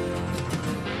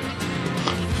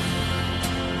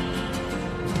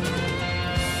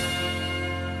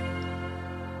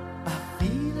 I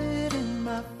feel it in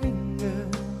my finger.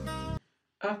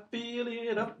 I feel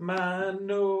it up my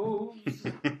nose.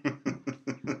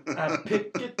 I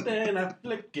pick it, then I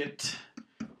flick it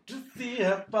to see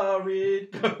how far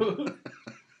it goes.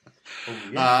 Oh,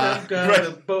 yes, I've got right.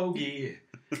 a bogey,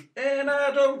 and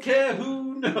I don't care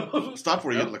who knows. Stop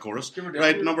where you Nope. get the chorus. Give her the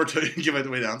Right, answer. number 2. Give out the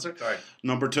way to answer. Sorry.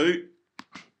 Number 2.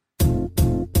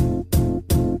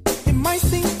 It might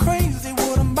seem crazy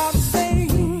what I'm about to say.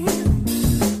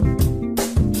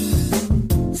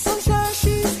 Sunshine,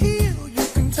 she's here. You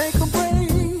can take a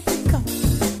break.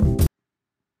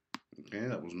 Okay,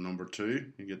 that was number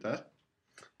 2. You get that?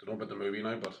 Don't know about the movie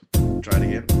now, but Try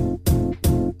it again.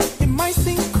 It might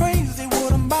seem crazy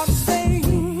what I'm about to say.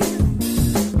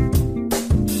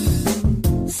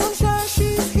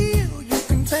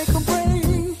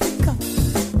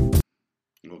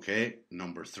 Okay,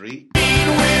 number 3. Never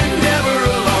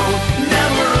alone,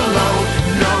 never alone.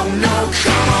 No, no,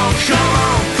 come on,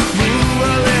 move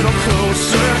a little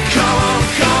closer. Come on,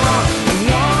 I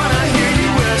wanna hear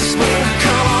you whisper.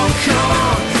 Come on,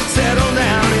 settle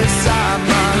down inside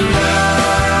my love.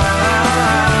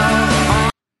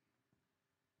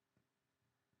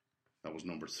 That was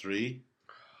number 3.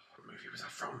 What movie was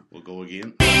that from? We'll go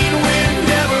again.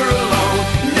 Never alone,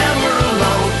 never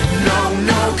alone. No,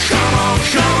 no, come on,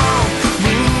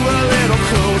 move a little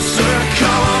closer.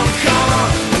 Come on,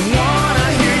 I wanna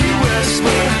hear you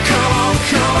whisper. Come on,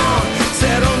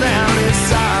 settle down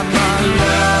inside my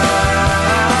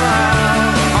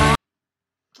love.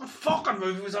 What fucking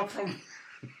movie was that from?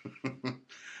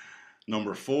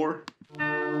 Number 4.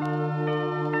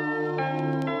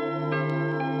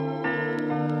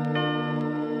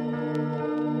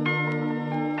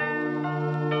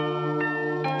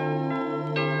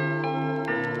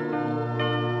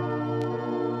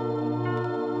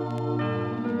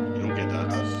 You don't get that.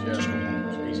 Just go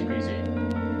home. Easy peasy.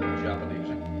 Japanese.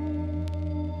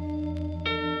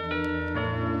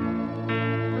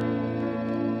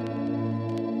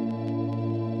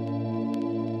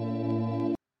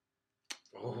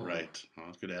 Right. Oh,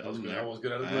 that's good That was editing good. there. That was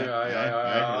good.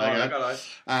 Aye, aye.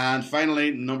 And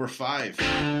finally, number 5.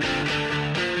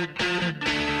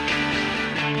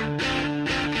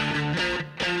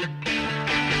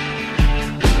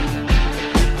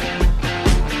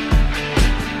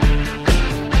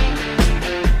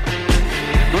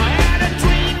 I had a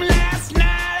dream last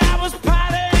night. I was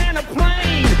piloting a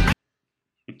plane.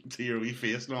 To your wee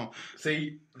face now.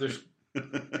 See, there's.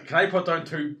 Can I put down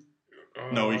 2?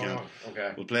 No, you can't.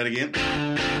 Okay. We'll play it again.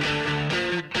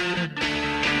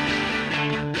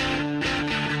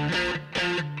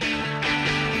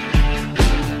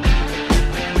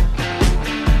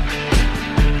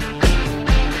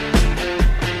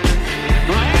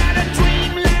 I had a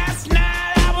dream last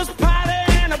night. I was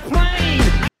piloting a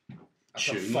plane. That's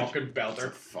a Tune. fucking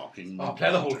belter. Fucking. Oh,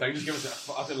 play the whole thing. Just give us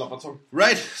a. I love that song.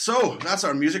 Right, so that's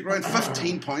our music round.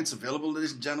 15 points available,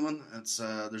 ladies and gentlemen. It's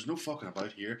there's no fucking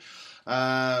about here.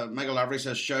 Michael Lavery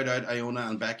says, shout out Iona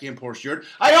and Becky and poor Stuart.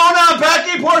 Iona and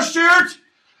Becky, poor Stuart!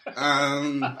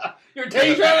 Your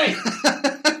tea's ready!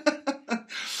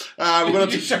 We're going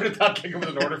You to shouted that like it was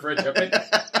an order for a chippy.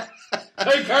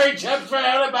 Hey, curry chips for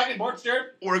Iona back in Port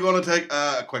Stewart. we're going to take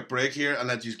a quick break here and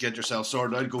let you get yourself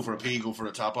sorted out. Go for a pee, go for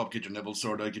a top up, get your nibbles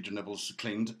sorted out, get your nibbles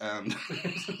cleaned, and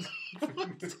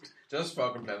Just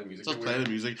fucking play the music. just play the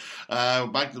music.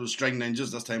 Back to the String Ninjas.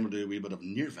 This time we'll do a wee bit of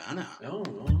Nirvana. No.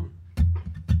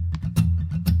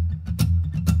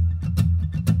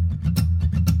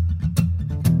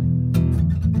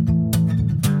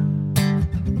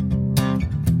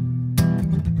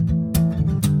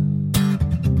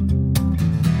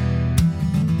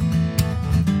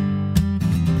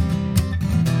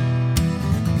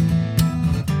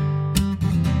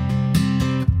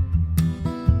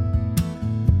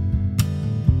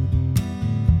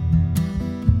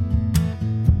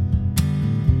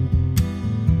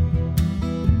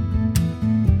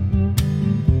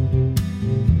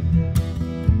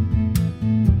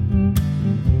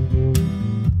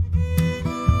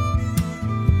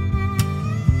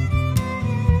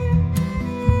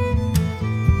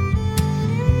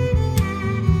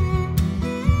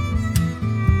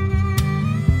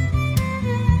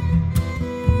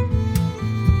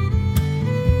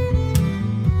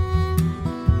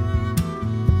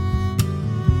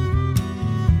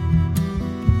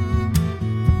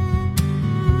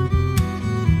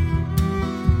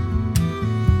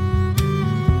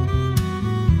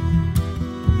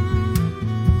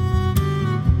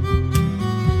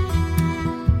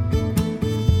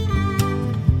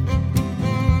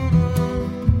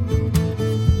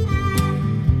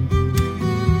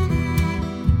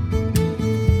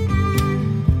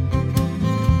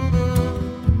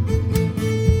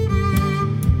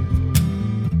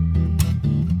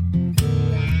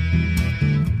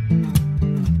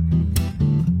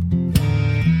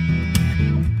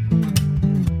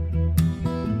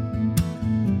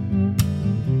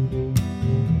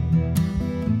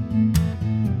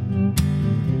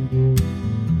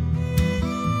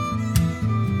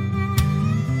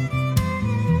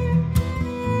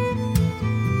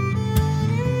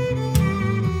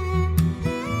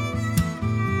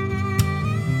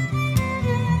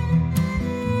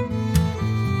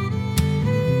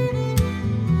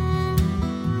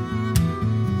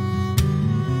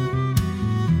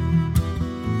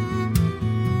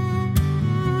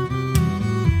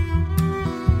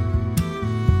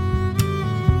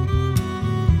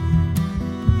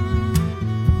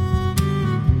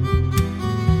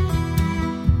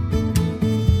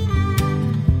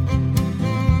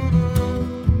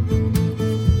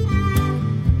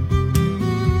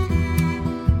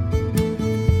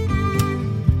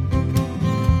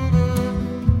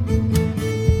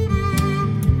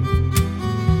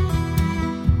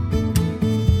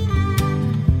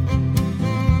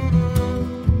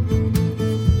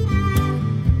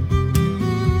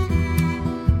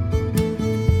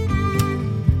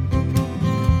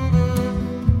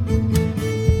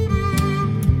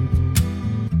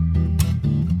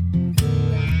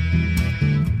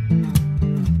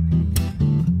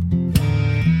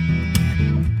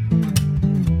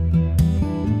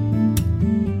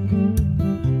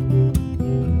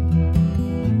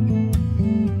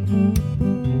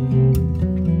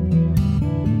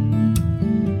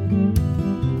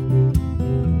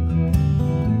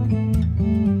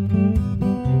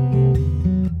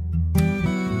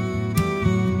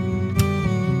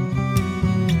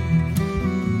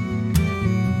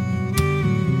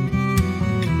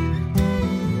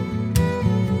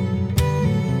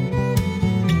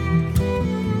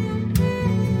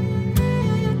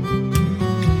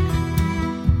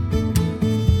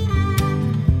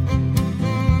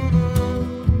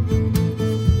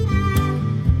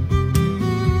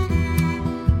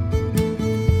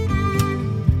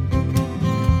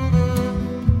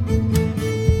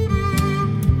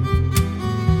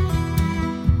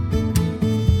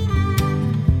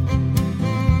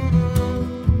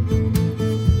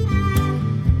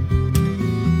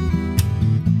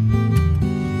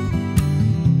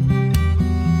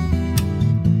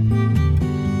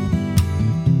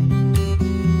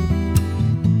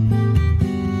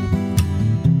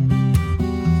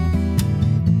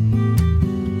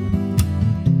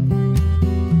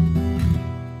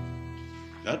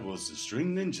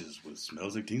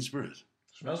 Smells like Teen Spirit.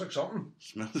 Smells like something.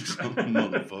 Smells like something,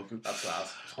 motherfucker. That's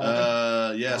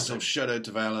class. Yeah, so shout out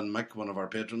to Val and Mick, one of our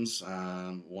patrons,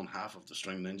 one half of the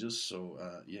String Ninjas. So,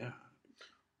 yeah.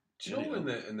 Do you know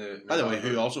in the By the way,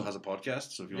 who also has a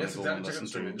podcast, so if you want Yes, to go and exactly,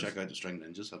 listen to check check out the String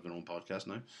Ninjas, have their own podcast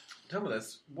now. Tell me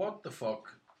this: what the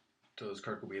fuck does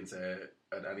Kurt Cobain say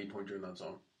at any point during that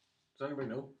song? Does anybody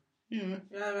know? Yeah.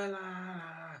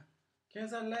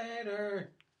 Kiss her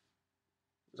later.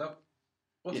 Is that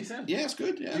what's he saying? Yeah, it's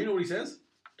good. Yeah. Do you know what he says?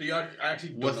 Do you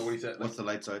actually don't know what he said? With the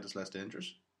lights out, it's less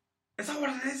dangerous. Is that what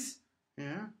it is?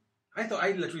 Yeah. I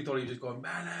literally thought he was just going.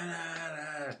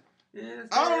 Yes,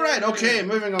 All right. Okay.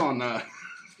 Moving on.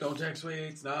 Don't take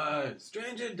sweets now.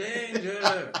 Stranger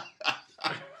danger.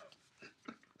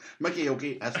 Mickey,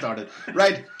 okay, has started.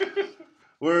 Right.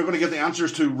 We're going to get the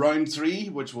answers to round 3,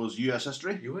 which was US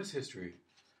history. U.S. history.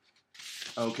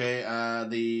 Okay,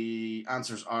 the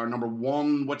answers are number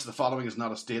 1, which of the following is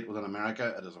not a state within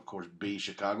America? It is, of course, B,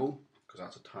 Chicago. Because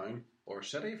that's a town or a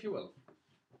city, if you will.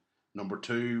 Number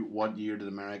 2, what year did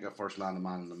America first land a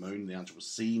man on the moon? The answer was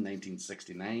C,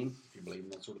 1969. If you believe in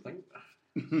that sort of thing.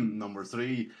 Number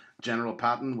 3, General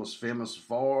Patton was famous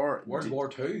for World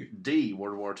War II. D,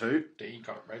 World War II. D,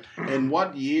 got it right. In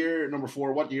what year, number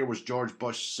 4, what year was George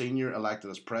Bush Sr.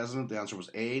 elected as president? The answer was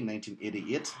A,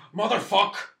 1988.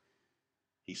 Motherfuck!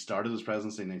 He started his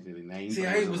presidency in 1989. See, but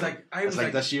I it was like, it's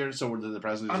like this year, so the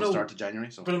presidency I know, doesn't start to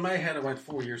January. So. But in my head, I went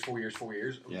 4 years.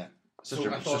 Yeah. So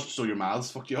So, I thought, so your mouths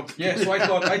fucked you up. yeah. So I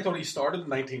thought he started in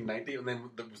 1990 and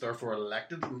then was therefore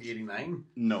elected in '89.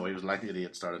 No, he was elected in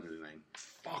 88, started in 89.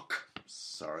 Fuck.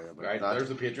 Sorry about Right, that. there's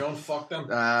the Patreon. Fuck them.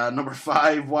 Number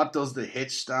 5, what does the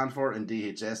H stand for in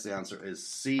DHS? The answer is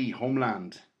C,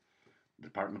 Homeland.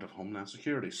 Department of Homeland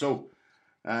Security. So,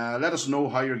 let us know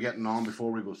how you're getting on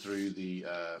before we go through the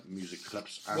music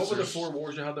clips. Answers. What were the 4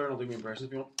 wars you had there? And I'll do my impressions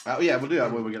if you want. Yeah, we'll do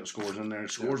that when we get the scores in there.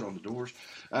 Scores on the doors.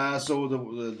 So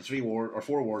the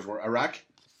 4 wars were Iraq.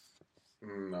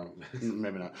 No.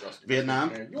 Maybe not. Rusty.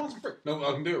 Vietnam. You want some freedom? No,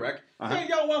 I can do Iraq. Uh-huh. Hey,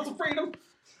 y'all want some freedom?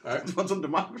 All right. Want some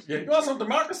democracy? Yeah, you want some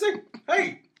democracy?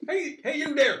 Hey,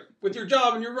 you there with your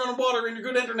job and your running water and your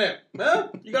good internet? Huh?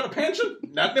 You got a pension?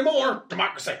 Not anymore.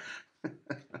 Democracy.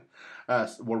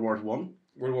 World War One.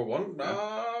 World War One?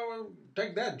 No,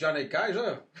 take that, Johnny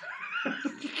Kaiser.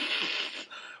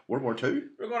 World War Two.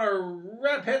 We're gonna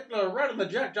rip Hitler right in the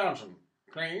Jack Johnson.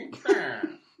 And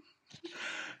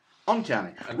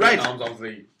Uncanny. Right. Vietnam's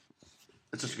obviously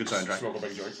It's just a good soundtrack. smoke a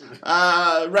big joint.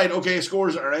 Right, okay,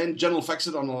 scores are in. General Fix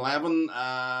It on 11.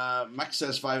 Mick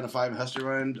says 5 and a 5 history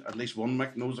round. At least one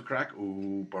Mick knows the crack.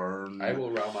 Ooh, burn. I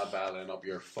will ram my violin up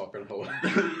your fucking hole.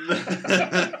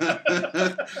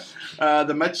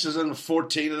 The Mitch is in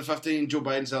 14 out of 15. Joe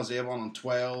Biden sells Avon on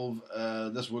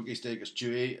 12. This Wookiee steak is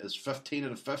Chewy is 15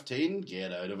 out of 15.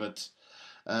 Get out of it.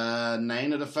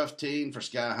 9 out of 15 for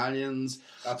Sky Hallions.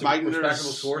 That's a Magners-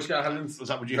 respectable score, Scott Hallions. Is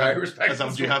that what you Very have? respectable Is that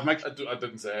what you have, Mick? I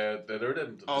didn't say I did or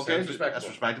didn't. Okay, Sounds respectable. that's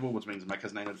respectable, which means Mick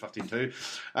has 9 out of 15 too.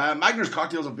 Magners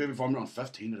Cocktails and Baby Formula on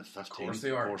 15 out of 15. Of course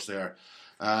they are. Of course they are.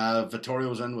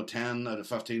 Vittorio's in with 10 out of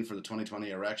 15 for the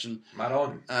 2020 erection. Mad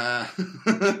on.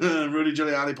 Rudy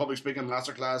Giuliani Public Speaking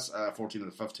Masterclass, 14 out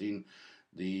of 15.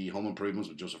 The Home Improvements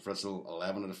with Joseph Fritzl,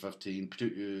 11 out of 15.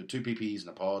 Two PPs in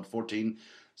a pod, 14.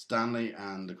 Stanley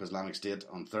and the Islamic State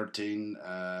on 13.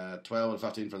 12 out of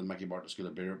 15 for the Mickey Bartlett School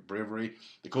of Bravery.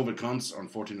 The COVID Cunts on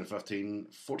 14 out of 15.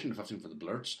 14 out of 15 for the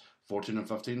Blurts. 14 and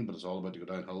 15, but it's all about to go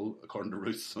downhill, according to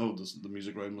Ruth, so the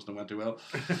music round must have went too well.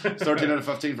 13 out of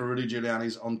 15 for Rudy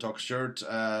Giuliani's Untucked Shirt.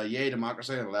 Yay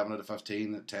Democracy, 11 out of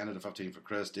 15. 10 out of 15 for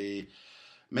Christie.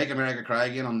 Make America Cry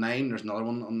Again on 9. There's another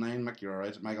one on 9, Mick, you're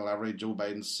alright. Michael Lavery, Joe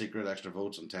Biden's Secret Extra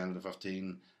Votes on 10 out of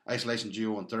 15. Isolation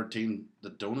Geo on 13. The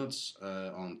Donuts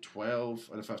on 12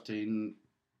 out of 15.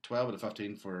 12 out of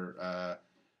 15 for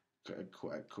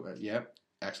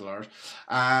XLRs.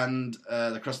 And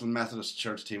the Crystal Methodist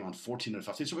Church team on 14 out of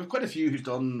 15. So we have quite a few who's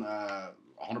done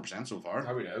 100% so far.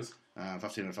 How he knows.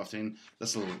 15 out of 15.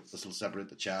 This will separate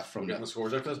the chaff from We're getting the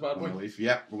scores out for this bad boy. belief.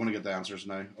 Yeah, we're going to get the answers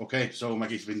now. Okay, so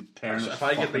Mickey's been tearing. If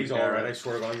I get these all right, I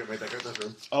swear to God, I'll get my dick out this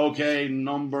room. Okay,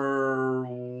 number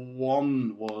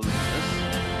 1 was this.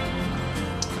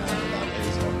 That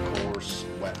is, of course,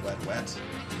 Wet, Wet, Wet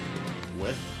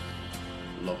with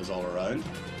Love Is All Around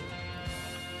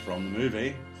from the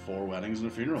movie Four Weddings and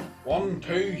a Funeral. 1,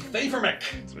 2, 3 for Mick.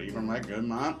 3 for Mike, good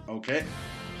man. Okay.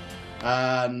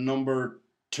 Number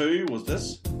 2 was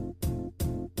this.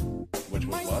 Which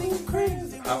was what?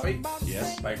 Happy.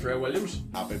 Yes. By Pharrell Williams.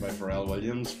 Happy by Pharrell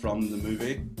Williams from the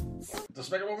movie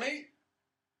Despicable Me.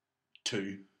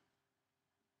 2.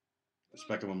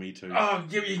 Despicable Me 2. Oh,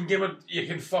 you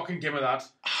can fucking give me that.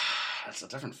 It's a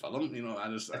different film, you know.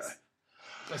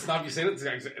 It's not. You said it.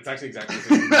 It's actually exactly the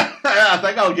same. I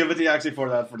think I'll give it to you actually for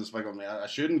that, for Despicable Me. I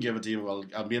shouldn't give it to you. Well,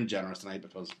 I'm being generous tonight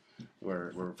because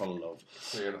we're full of love.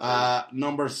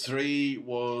 Number 3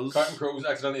 was Counting Crows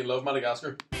accidentally in love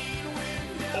Madagascar.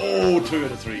 2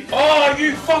 out of 3. Oh,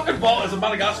 you fucking ball! Is it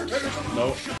Madagascar 2 or something?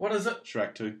 No, What is it?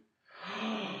 Shrek 2.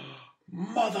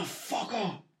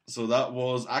 Motherfucker! So that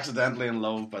was Accidentally in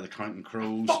Love by the Counting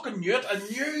Crows Fucking knew it. I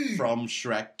knew. from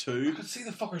Shrek I 2. could see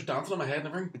the fuckers dancing in my head and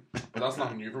everything, but that's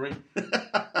nothing new for me.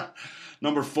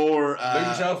 Number 4. Lose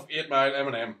Yourself, 8 Mile,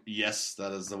 Eminem. Yes,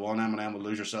 that is the one. Eminem will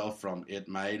Lose Yourself from 8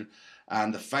 Mile.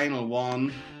 And the final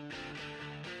one.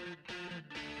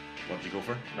 What did you go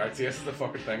for? Right, see, this is the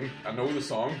fucking thing. I know the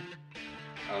song,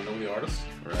 and I know the artist.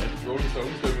 Right. Rolling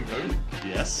Stones, Doom and Gloom.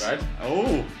 Yes. Right.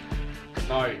 Oh.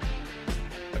 Now,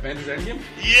 Avengers Endgame.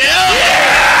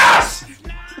 Yes!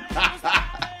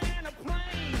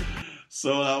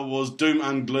 So that was Doom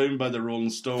and Gloom by the Rolling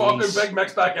Stones. Fucking big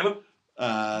mix back in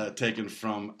it. Taken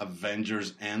from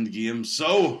Avengers Endgame.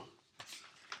 So,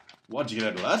 what'd you get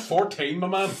out of that? 14, my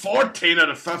man. 14 out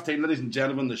of 15, ladies and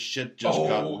gentlemen. The shit just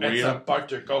got Oh, it's real. about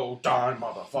to go down,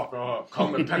 motherfucker.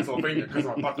 Come to Pennsylvania because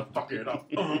I'm about to fuck it up.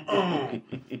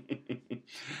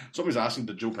 Somebody's asking,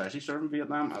 did Joe Pesci serve in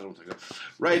Vietnam? I don't think so.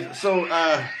 Right, so,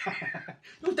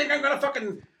 You think I'm gonna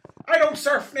fucking... I don't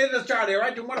surf near this Charlie,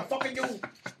 right? You wanna fucking you...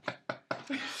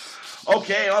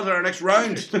 okay, on to our next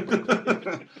round.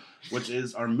 Which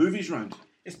is our movies round.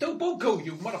 It's still Boco,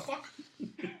 you motherfucker.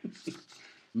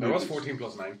 There was 14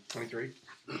 plus 9, 23.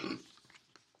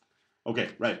 Okay,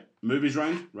 right. Movies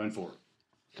round, round 4.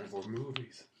 And 4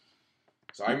 movies.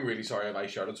 So I'm really sorry if I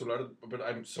shouted so loud, but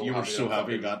I'm so You happy. were so that I'm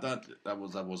happy you fucking- got that.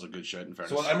 That was a good shout, in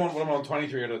fairness. So I'm on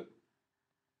 23 out of...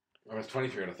 I was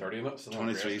 23 out of 30 in it. So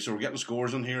 23, so we're getting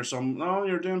scores in here. Some, no,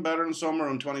 you're doing better than some are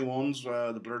on 21s.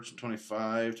 The Blurts on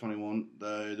 25, 21.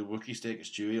 The Wookiee Steak is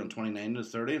Stewie on 29 to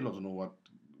 30. I'd love to know what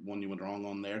one you went wrong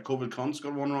on there. COVID Cunts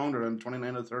got one wrong. They're on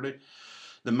 29 to 30.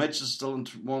 The Mitch is still in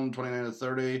 29 to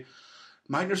 30.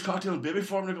 Magners Cocktail and Baby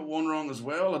Formula got one wrong as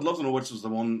well. I'd love to know which was the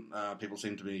one people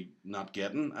seem to be not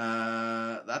getting.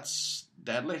 That's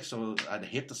deadly, so I'd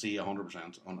hate to see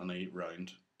 100% on any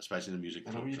round, especially the music.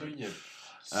 I know what you're doing, you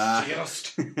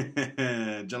sadist.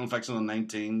 Gentleman Fiction on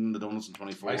 19, The Donuts on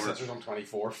 24. My sister's on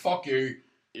 24. Fuck you.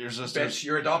 Your sister. Bitch,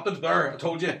 you're adopted there. I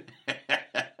told you.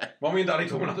 Mommy and Daddy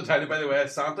told me not to tell you, by the way.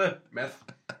 Santa, myth.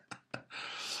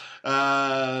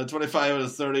 25 out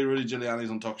of 30, Rudy Giuliani's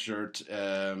on Tuck Shirt.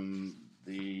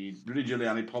 The Rudy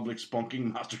Giuliani Public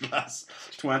Spunking Masterclass,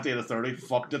 20 out of 30.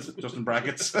 Fucked it, just in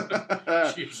brackets.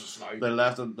 Jesus, now. They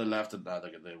left it.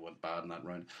 They went bad in that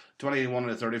round. 21 out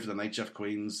of 30 for the Night Shift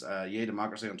Queens. Yay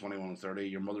Democracy on 21 and 30.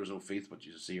 Your Mother's O'Faith, but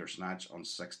you see her Snatch on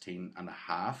 16 and a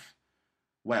half.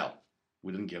 Well,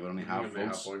 we didn't give it any half Give me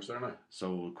votes. points there now.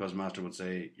 So Quizmaster would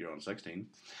say you're on 16.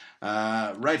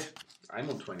 Right. I'm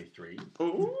on 23.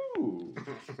 Ooh.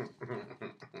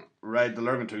 Right, the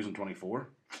Lurgan 2's on 24.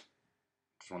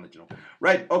 Just want to let you know.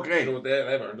 Right, okay. You know what they've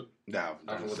earned it. No.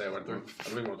 After what they went through. I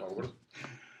don't even want to talk about it.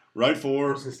 Round I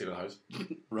 4. was going to steal a house.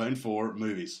 Round 4,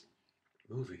 movies.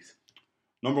 Movies.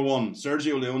 Number 1,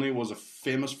 Sergio Leone was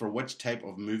famous for which type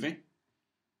of movie?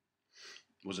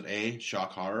 Was it A,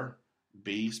 shock horror,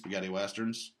 B, spaghetti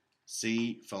westerns,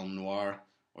 C, film noir,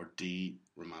 or D,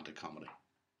 romantic comedy?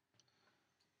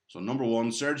 So number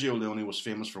 1, Sergio Leone was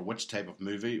famous for which type of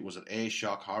movie? Was it A,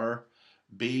 shock horror,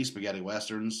 B, spaghetti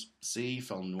westerns, C,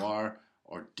 film noir,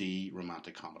 or D,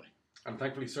 romantic comedy? And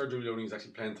thankfully, Sergio Leone is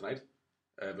actually playing tonight.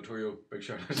 Vittorio, big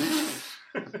shout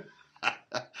out.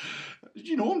 Did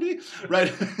you know him, do you?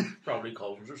 Right. Probably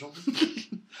Collins or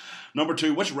something. Number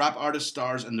 2, which rap artist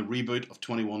stars in the reboot of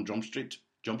 21 Jump Street?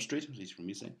 Jump Street, at least from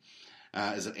me saying.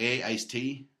 Is it A,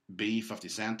 Ice-T, B, 50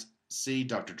 Cent, C,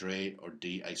 Dr. Dre, or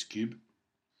D, Ice Cube?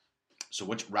 So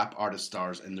which rap artist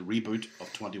stars in the reboot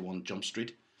of 21 Jump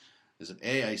Street? Is it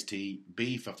A, Ice-T,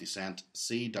 B, 50 Cent,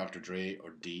 C, Dr. Dre,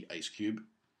 or D, Ice Cube?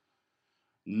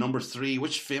 Number 3,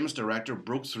 which famous director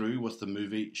broke through with the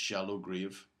movie Shallow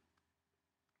Grave?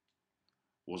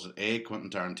 Was it A, Quentin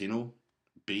Tarantino,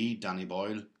 B, Danny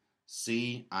Boyle,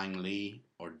 C, Ang Lee,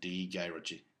 or D, Guy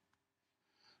Ritchie?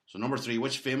 So number 3,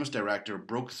 which famous director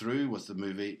broke through with the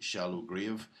movie Shallow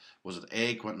Grave? Was it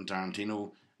A, Quentin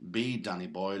Tarantino, B, Danny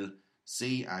Boyle,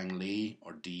 C, Ang Lee,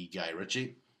 or D, Guy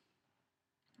Ritchie?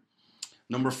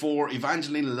 Number 4,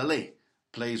 Evangeline Lilly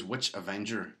plays which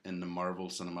Avenger in the Marvel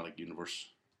Cinematic Universe?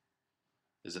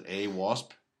 Is it A,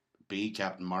 Wasp, B,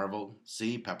 Captain Marvel,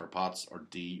 C, Pepper Potts, or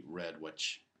D, Red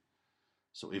Witch?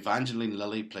 So Evangeline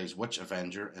Lilly plays which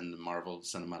Avenger in the Marvel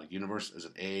Cinematic Universe? Is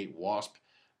it A, Wasp,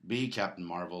 B, Captain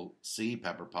Marvel, C,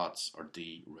 Pepper Potts, or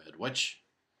D, Red Witch?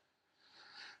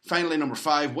 Finally, number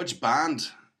 5, which band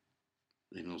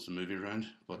even though it's a movie round,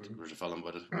 but there's a film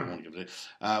about it. I won't give it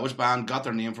away. Which band got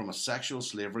their name from a sexual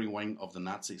slavery wing of the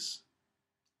Nazis?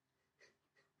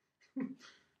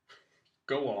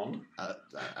 Go on.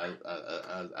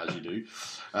 As you do.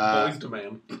 Boys to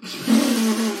men.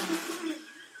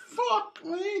 Fuck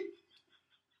me.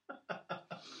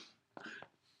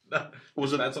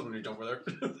 Was it? That's something you jump with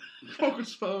there. Fucking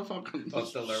spell, fucking. Oh, it's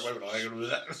still there. Wait a minute. I'm going to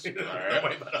do that.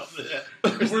 Wait a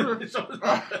minute.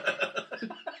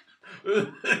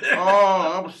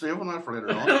 Oh, I was saving that for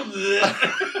later on.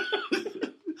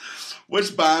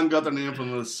 Which band got their name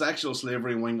from the sexual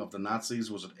slavery wing of the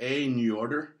Nazis? Was it A, New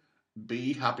Order,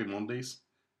 B, Happy Mondays,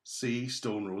 C,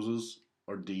 Stone Roses,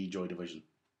 or D, Joy Division?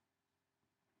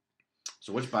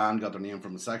 So which band got their name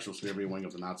from the sexual slavery wing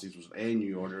of the Nazis? Was it A,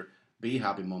 New Order, B,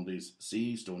 Happy Mondays,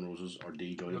 C, Stone Roses, or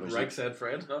D, Joy Division? Right said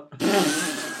Fred. No?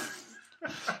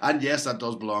 And yes, that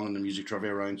does belong in the music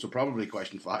trivia round. So probably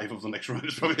question 5 of the next round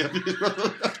is probably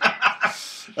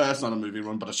it's not a movie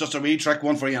run, but it's just a wee trick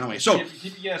one for you anyway. So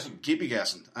keep you guessing. Keep you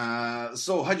guessing.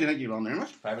 So how do you think you're on there, mate?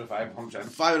 5 out of 5, 100%.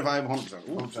 5 out of 5, 100%.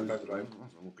 100% 5 out of 5.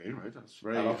 Okay, right. That's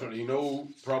very. And absolutely no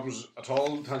problems at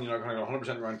all. Telling you you're going to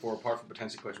get 100% round 4, apart from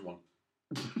potentially question 1.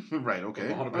 Right.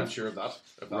 Okay. I'm 100% sure of that.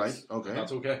 If that's, Right. Okay. If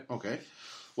that's okay. Okay.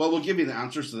 Well, we'll give you the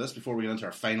answers to this before we get into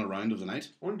our final round of the night.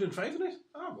 We're doing 5 tonight?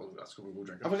 Oh, well, that's going to go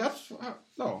drinking. Have we got?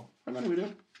 No. How many are we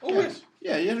doing? Oh, yeah. wait.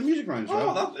 Yeah, you had a music round.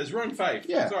 Oh, that is round 5.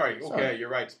 Yeah. Sorry. Okay, Sorry. you're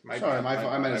right. I might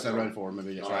have said round 4,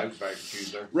 maybe. Yes, No, I was very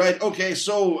confused there. Right, okay,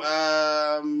 so,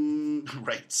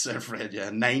 right, Sir Fred, yeah,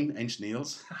 9-inch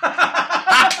nails.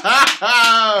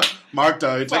 Marked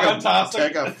out. Fantastic.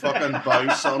 Take a fucking bow,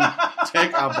 son.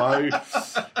 Take a bow.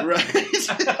 Right.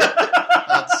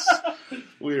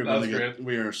 We are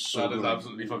so That is gonna,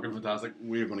 absolutely fucking fantastic.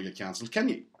 we are going to get cancelled. Can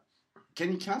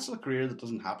you cancel a career that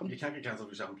doesn't happen? You can't get cancelled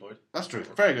if you're self-employed. That's true.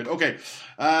 Very good. Okay.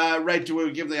 Right, do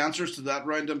we give the answers to that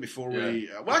round then before we...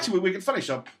 well, actually, we can finish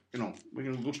up. You know, we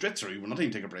can go straight through. We're not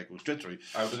even take a break. We'll go straight through.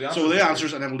 So the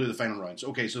answers, and then we'll do the final rounds.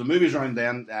 Okay, so the movies round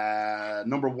then.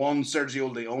 Number 1,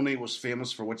 Sergio Leone was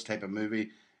famous for which type of movie?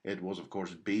 It was, of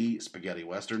course, B, spaghetti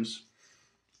westerns.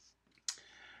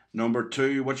 Number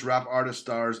 2, which rap artist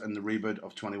stars in the reboot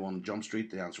of 21 Jump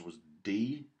Street? The answer was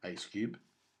D, Ice Cube.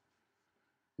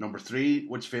 Number 3,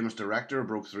 which famous director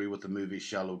broke through with the movie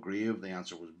Shallow Grave? The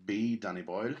answer was B, Danny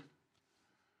Boyle.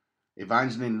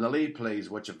 Evangeline Lilly plays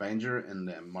which Avenger in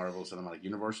the Marvel Cinematic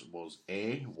Universe? Was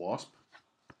A, Wasp.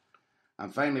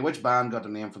 And finally, which band got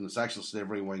their name from the sexual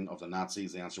slavery wing of the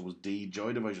Nazis? The answer was D,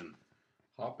 Joy Division.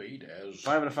 Happy days.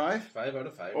 5 out of 5? 5 out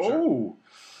of 5. Oh! Sure.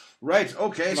 Right,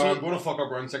 okay. No, So I'm going to fuck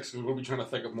up round 6 because we're going to be trying to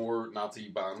think of more Nazi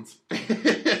bands.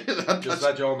 that's, Just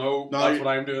let y'all know, No, that's what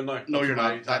I'm doing now. no, That's you're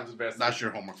my not. times invested. That's your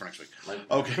homework for next week. Right.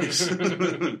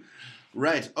 Okay.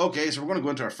 Right. Okay. So we're going to go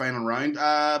into our final round.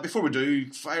 Before we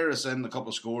do, fire us in a couple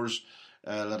of scores.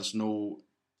 Let us know.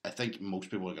 I think most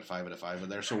people will get 5 out of 5 in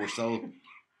there. So we're still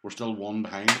 1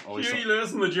 behind. Huey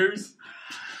Lewis and the Jews.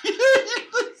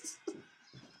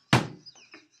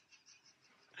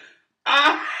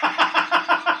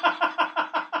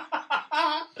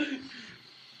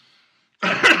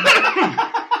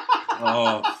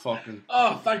 Oh fucking.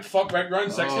 Oh, thank fuck! Right,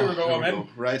 round 6. Here we go. I'm in.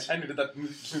 Right. I needed that.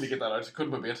 Just need to get that out.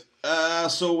 Couldn't be it.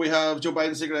 So we have Joe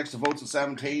Biden secret extra votes on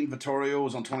 17. Vittorio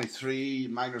is on 23.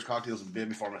 Magners Cocktails and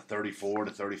Baby Farm at 34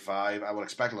 to 35. I would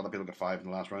expect a lot of people to get 5 in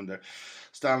the last round there.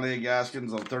 Stanley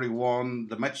Gaskins on 31.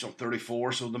 The Mitch on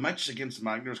 34. So the Mitch against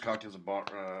Magners Cocktails and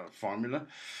Formula.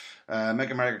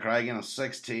 Make America Cry Again on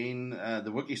 16. The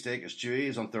Wookiee Steak is Chewy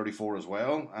is on 34 as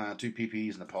well. 2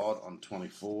 PPs in the pod on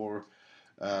 24.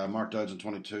 Mark Dowds on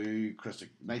 22, Krista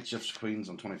Night Shifts Queens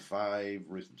on 25,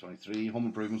 Ruth on 23, Home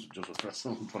Improvements with Joseph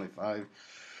Crystal on 25,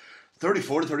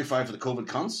 34 to 35 for the COVID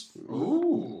cons.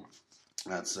 Ooh.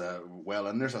 That's well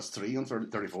in there, so that's 3 on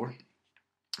 34.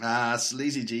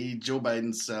 Sleazy G, Joe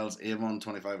Biden sells Avon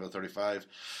 25 out of 35.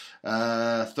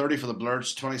 30 for the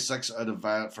Blurch, 26 out of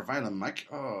for Violent Mike.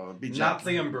 Oh, be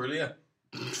Nazi Imbruglia.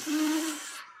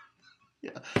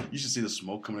 Yeah, you should see the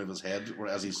smoke coming out of his head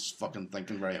as he's fucking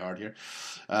thinking very hard here.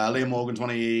 Liam Morgan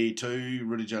 22,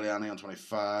 Rudy Giuliani on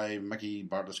 25, Mickey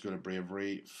Bartlett School of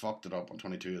Bravery fucked it up on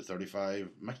 22 to 35.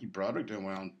 Mickey Broderick doing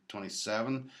well on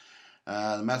 27.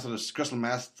 The Methodist Crystal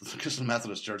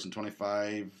Methodist Church on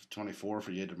 25, 24 for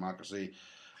Yay Democracy.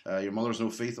 Your Mother's No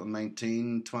Faith on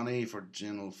 19, 20 for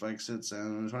General Fixits,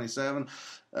 and 27.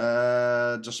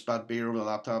 Just spat beer over the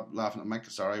laptop, laughing at Mick.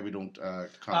 Sorry, we don't.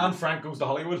 And Frank Goes to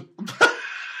Hollywood.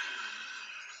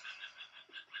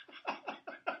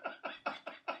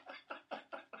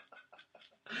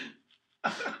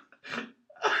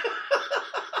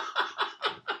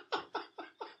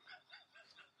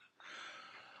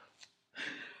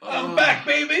 I'm back,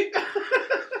 baby.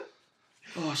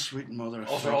 Oh, sweet mother. of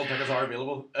Also, fuck. all tickets are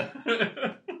available.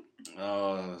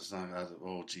 Oh, it's not.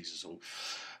 Oh, Jesus.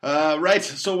 Right.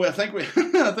 So I think we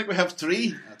have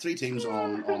three teams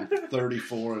on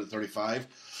 34 and 35.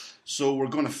 So we're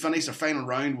going to finish our final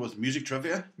round with music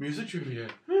trivia, Music trivia.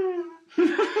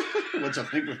 which I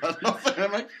think we've had nothing.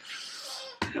 Am I?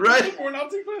 Right. More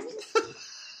Nazi questions.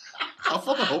 I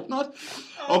fucking hope not.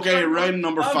 Okay, round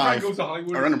number 5. Goes to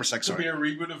Hollywood. Or round number 6. To be Sorry.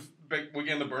 a reboot of Big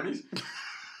Weekend at Bernie's.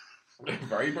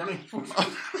 Very Bernie.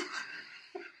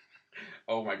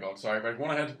 Oh my god, sorry, right,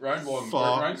 one ahead. Round 1.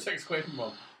 Fuck. Round 6, question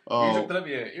 1. Oh. Music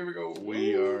trivia, here we go.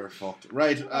 We are fucked.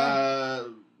 Right.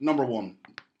 Number 1.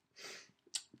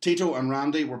 Tito and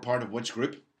Randy were part of which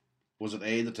group? Was it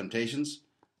A, the Temptations,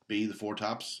 B, the Four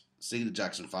Tops, C, the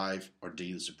Jackson 5, or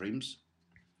D, the Supremes?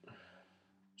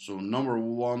 So number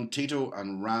 1, Tito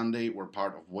and Randy were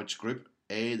part of which group?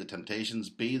 A, the Temptations,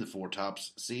 B, the Four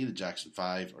Tops, C, the Jackson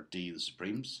 5, or D, the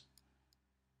Supremes?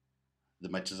 The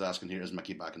Mitch is asking here, is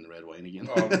Mickey back in the red wine again?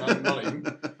 Oh, not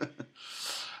even.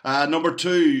 Number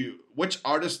 2, which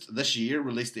artist this year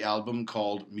released the album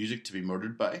called Music to be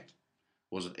Murdered By?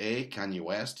 Was it A, Kanye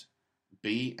West,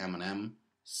 B, Eminem,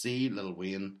 C, Lil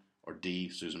Wayne, or D,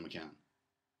 Susan McCann?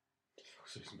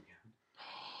 Susan McCann.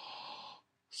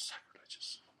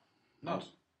 Sacrilegious. Not.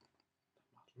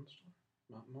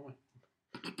 No.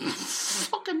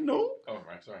 Fucking no. Oh,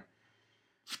 right, sorry.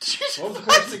 What was the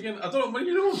question again? I don't know. What do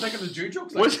you know? I'm thinking of Jew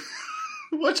jokes. Like.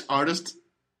 Which artist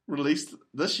released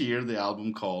this year the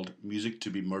album called Music to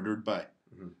be Murdered By?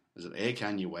 Mm-hmm. Is it A,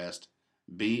 Kanye West,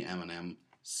 B, Eminem,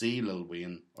 C, Lil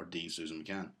Wayne, or D, Susan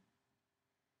McCann?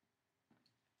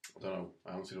 I don't know.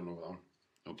 I honestly don't know that one.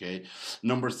 Okay.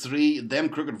 Number 3, Them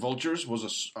Crooked Vultures was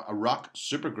a rock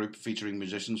supergroup featuring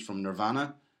musicians from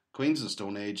Nirvana, Queens of the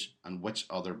Stone Age, and which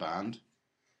other band?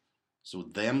 So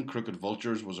Them Crooked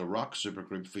Vultures was a rock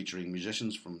supergroup featuring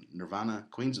musicians from Nirvana,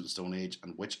 Queens of the Stone Age,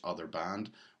 and which other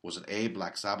band? Was it A,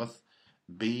 Black Sabbath,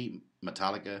 B,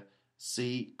 Metallica,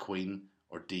 C, Queen,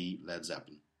 or D, Led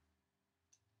Zeppelin?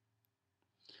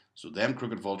 So Them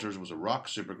Crooked Vultures was a rock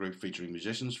supergroup featuring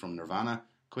musicians from Nirvana,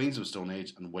 Queens of the Stone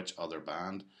Age, and which other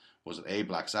band? Was it A,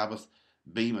 Black Sabbath,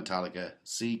 B, Metallica,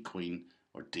 C, Queen,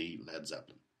 or D, Led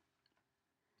Zeppelin?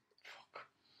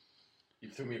 You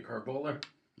threw me a curveball there.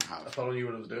 I I thought I knew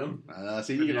what I was doing.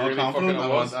 See, You're you're not really confident. fucking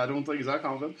was. I don't think he's that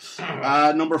confident.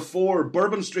 Number 4,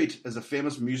 Bourbon Street is a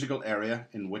famous musical area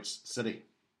in which city?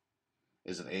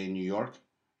 Is it A, New York,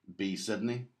 B,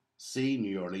 Sydney, C,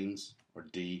 New Orleans, or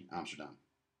D, Amsterdam?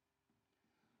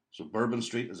 So Bourbon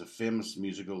Street is a famous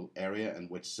musical area in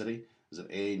which city? Is it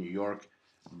A, New York,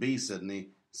 B, Sydney,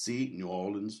 C, New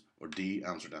Orleans, or D,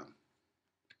 Amsterdam?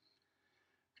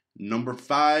 Number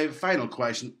 5, final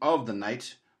question of the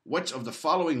night. Which of the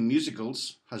following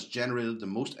musicals has generated the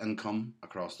most income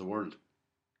across the world?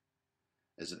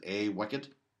 Is it A, Wicked,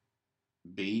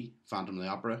 B, Phantom of the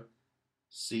Opera,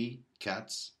 C,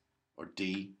 Cats, or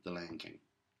D, The Lion King?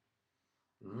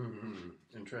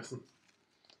 Interesting.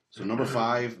 So number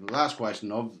 5, the last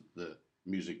question of the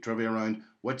music trivia round.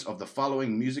 Which of the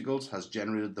following musicals has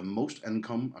generated the most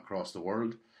income across the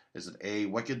world? Is it A,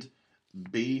 Wicked,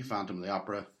 B, Phantom of the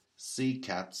Opera, C,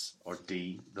 Cats, or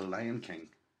D, The Lion King?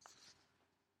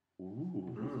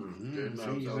 Ooh. Good.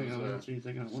 No, that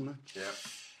was,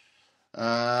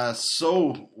 Yeah.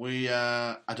 So we,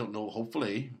 I don't know.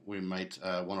 Hopefully, we might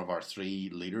one of our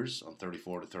 3 leaders on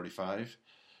 34 to 35.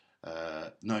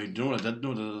 No, you know what I did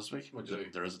know this week? What'd you do?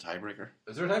 There is a tiebreaker.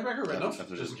 Is there a tiebreaker right enough? If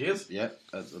there Just in is- case? Yeah,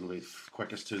 it'll be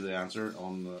quickest to the answer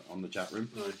on the chat room.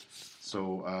 Right.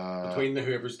 So Between the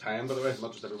whoever's tying, by the way,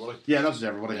 not just everybody. yeah, not just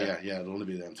everybody. Yeah. Yeah, it'll only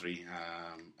be them 3.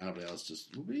 Anybody else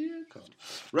just will be called.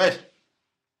 Right.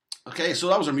 Okay, so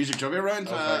that was our music trivia round.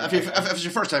 Okay, If it's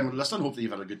your first time listening, hopefully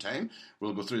you've had a good time.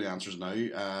 We'll go through the answers now.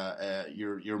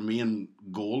 Your main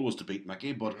goal was to beat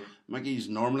Mickey, but Mickey's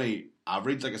normally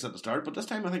average, like I said at the start, but this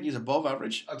time I think he's above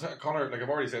average. Connor, like I've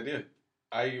already said to you,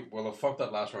 I will have fucked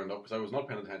that last round up because I was not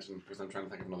paying attention because I'm trying to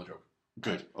think of another joke.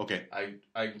 Good. Okay.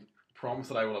 I promise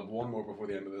that I will have one more before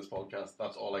the end of this podcast.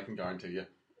 That's all I can guarantee you.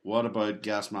 What about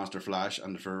Gasmaster Flash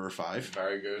and the Führer 5?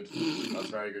 Very good. That's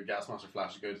very good. Gasmaster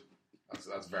Flash is good.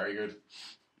 That's very good.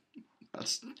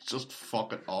 That's just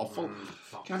fucking awful.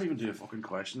 Can't even do a fucking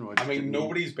question. I mean,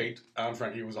 nobody's beat Anne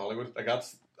Frankie was Hollywood. Like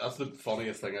that's the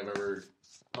funniest thing I've ever.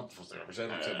 Not the first thing I've ever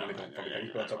said. I've said many funny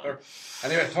things, but that's up there.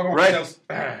 Anyway, talk about Right. yourselves.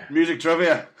 Music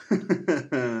trivia.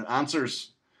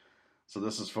 Answers. So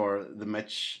this is for the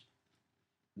Mitch,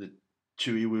 the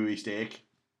Chewy Wooey Steak,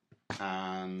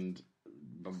 and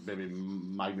maybe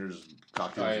Magner's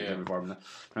cocktails. Oh, yeah.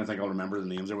 I don't think I'll remember the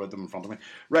names there with them in front of me.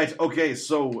 Right, okay,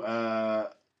 so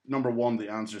number 1, the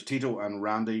answer is Tito and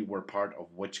Randy were part of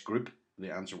which group?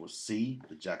 The answer was C,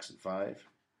 the Jackson 5.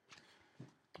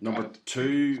 Number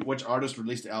 2, which artist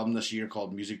released the album this year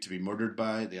called Music to be Murdered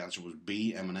By? The answer was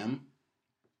B, Eminem.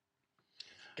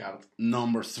 Got it.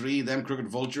 Number 3, Them Crooked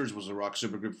Vultures was a rock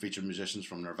supergroup featuring musicians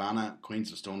from Nirvana,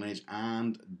 Queens of Stone Age,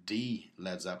 and D,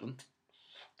 Led Zeppelin.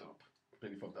 Stop.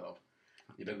 Completely fucked that up.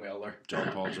 You did well there.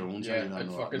 John Paul Jones. Yeah,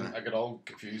 I got all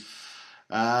confused.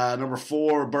 Number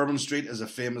 4, Bourbon Street is a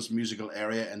famous musical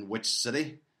area in which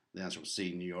city? The answer was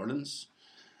C, New Orleans.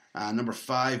 Number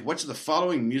 5, which of the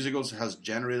following musicals has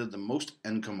generated the most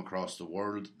income across the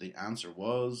world? The answer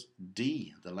was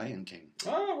D, The Lion King.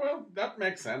 Oh, well, that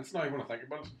makes sense now when I think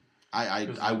about it.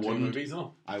 I wouldn't. Movies,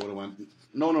 no? I would have went.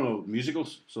 No,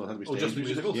 musicals. So it had to be stage just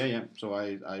musicals? Yeah. So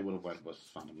I would have went with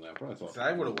Phantom of the Opera. I thought. So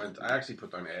I actually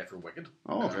put down A for Wicked.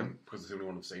 Oh, okay. Because it's the only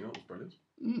one I've seen. It was brilliant.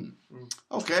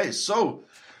 Okay, so.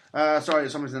 Sorry,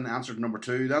 somebody didn't answer number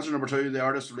 2. The answer number 2, the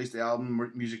artist released the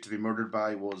album Music to be Murdered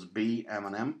By was B,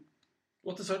 Eminem.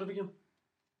 What's this out of again?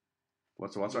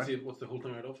 What's the what, sorry? What's the whole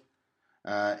thing out of?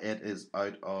 It is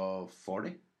out of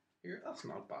 40. Here, that's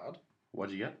not bad.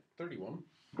 What'd you get? 31.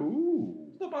 Ooh.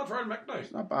 It's not bad for Iron Mick now.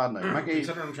 It's not bad now. Mickey,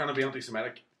 Considering I'm trying to be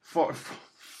anti-Semitic.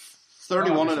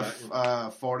 31 out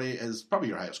of 40 is probably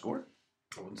your highest score.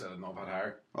 I wouldn't say I'd not had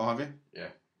higher. Oh, have you? Yeah.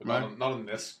 But Right. not in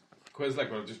this quiz.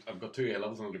 Like, I've got 2 A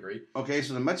levels and a degree. Okay,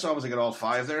 so the Mitch obviously got all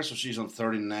 5 there, so she's on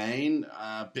 39.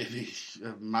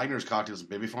 Magner's Cocktails and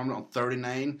Baby Formula on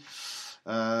 39.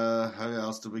 How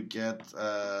else did we get?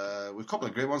 We've a couple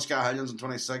of great ones. Sky Highlands on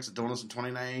 26, Adonis on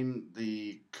 29,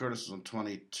 the Curtis on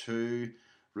 22,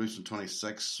 Ruth on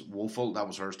 26, Woeful, that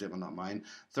was her statement, not mine.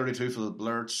 32 for the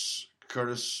Blurts.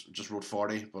 Curtis just wrote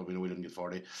 40, but we know we didn't get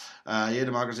 40. Yeah,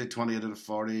 Democracy, 28 out of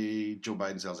 40. Joe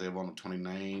Biden sells A1 at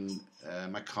 29.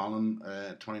 Mike Collin,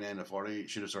 29 out of 40.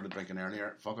 Should have started drinking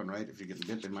earlier. Fucking right. If you're getting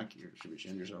bit, then Mike, you should be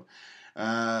ashamed of yourself.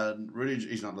 Rudy,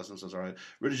 he's not listening, so it's alright.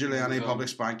 Rudy Giuliani, public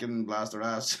spanking, blast their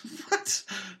ass. What?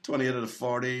 28 out of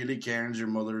 40. Lee Cairns, Your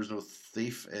Mother's No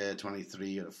Thief,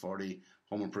 23 out of 40.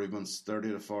 Home Improvements,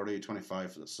 30 out of 40.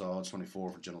 25 for the Sods,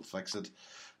 24 for General Fix It.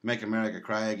 Make America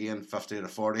Cry Again, 50 out of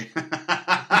 40. Very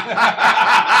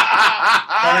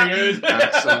good.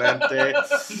 Excellent.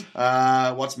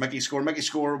 What's Mickey's score? Mickey's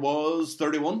score was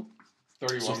 31.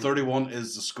 31. So 31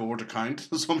 is the score to count.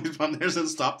 Somebody's on there said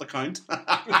stop the count.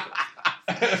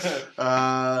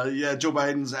 Yeah, Joe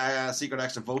Biden's secret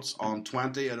extra votes on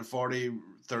 20 out of 40.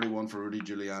 31 for Rudy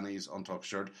Giuliani's untucked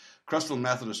shirt. Crystal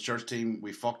Methodist Church team,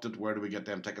 we fucked it. Where do we get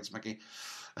them tickets, Mickey?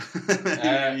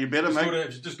 You beat him,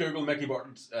 Mickey? Just Google Mickey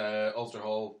Barton's Ulster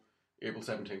Hall, April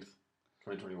 17th,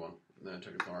 2021. The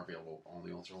tickets are available on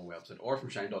the Ulster Hall website or from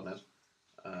shine.net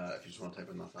if you just want to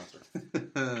type in that faster.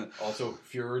 Also,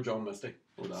 Fuhrer John Misty.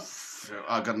 Or that.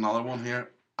 I got another one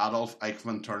here. Adolf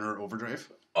Eichmann Turner Overdrive.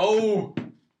 Oh!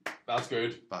 That's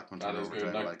good. Bachman That Turner is good.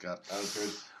 Overdrive, I like that. That is good.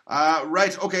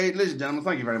 Right, okay, ladies and gentlemen,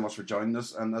 thank you very much for joining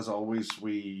us. And as always,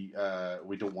 we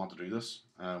don't want to do this.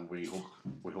 We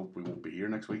hope we won't be here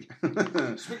next week.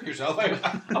 Speak for yourself.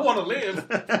 I want to live.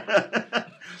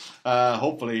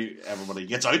 Hopefully, everybody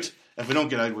gets out. If we don't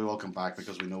get out, we will come back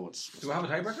because we know Do we have a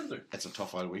tiebreaker? it's a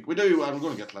tough wild week. We do. I'm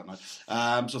going to get to that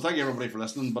now. So thank you everybody for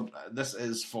listening. But this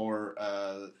is for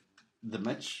the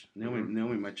Mitch,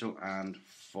 Naomi Mitchell, and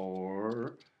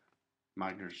for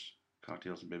Magner's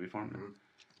Cocktails and Baby Formula.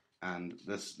 And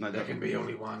this now There can be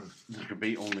only one. There could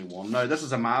be only one. Now this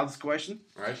is a maths question.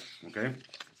 Right. Okay.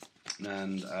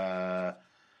 And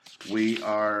we're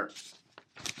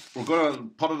going to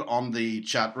put it on the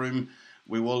chat room.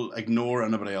 We will ignore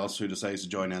anybody else who decides to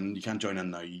join in. You can't join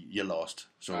in now. You lost.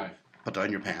 So Aye. Put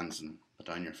down your pens and put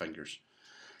down your fingers.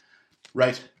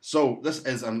 Right. So this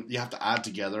is you have to add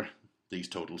together these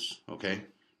totals. Okay.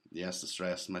 Yes, the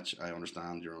stress, Mitch. I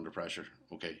understand you're under pressure.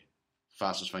 Okay.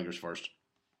 Fastest fingers first.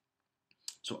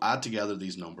 So add together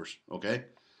these numbers. Okay.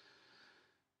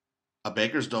 A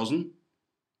baker's dozen,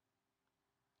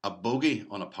 a bogey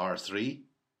on a par 3,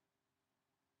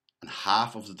 and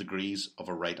half of the degrees of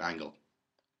a right angle.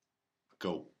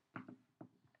 Go.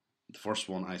 The first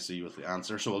one I see with the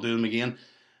answer. So we'll do them again.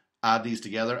 Add these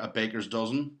together. A baker's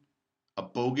dozen, a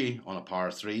bogey on a par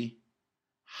 3,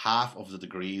 half of the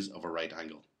degrees of a right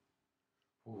angle.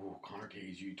 Oh, Connor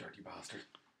Keys, you dirty bastard.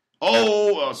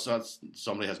 Oh, so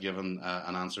somebody has given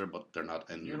an answer, but they're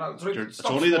not in. You're not. It's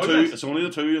only the two. It's only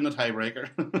the two in the tiebreaker.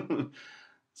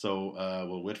 So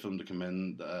we'll wait for them to come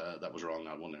in. That was wrong.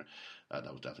 That one there.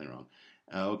 That was definitely wrong.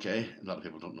 Okay, a lot of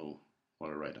people don't know what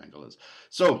a right angle is.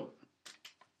 So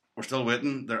we're still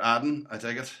waiting. They're adding. I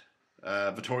take it.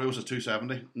 Vittorio's is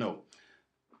 270. No.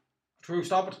 True.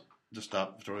 Stop it. Just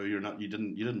stop, Victoria. You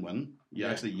didn't win.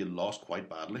 You lost quite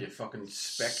badly. You fucking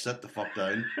spick. Sit the fuck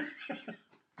down.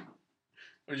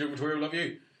 Victoria, love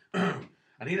you.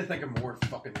 I need to think of more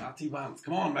fucking Nazi bands.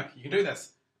 Come on, Mick, you can do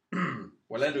this.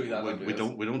 Well, I do that.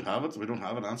 We don't have it. We don't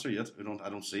have an answer yet. I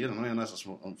don't see it anyway, unless it's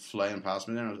flying past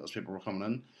me there as people were coming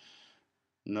in.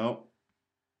 No.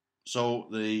 So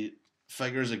the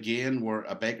figures again were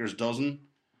a baker's dozen,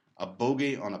 a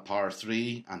bogey on a par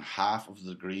 3, and half of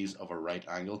the degrees of a right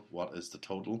angle. What is the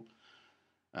total?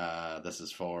 This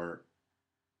is for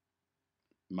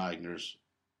Magner's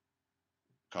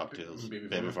Cocktails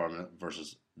Baby Farmer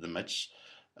versus the Mitch.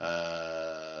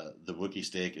 The Wookiee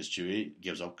steak is chewy,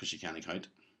 gives up because she can't count.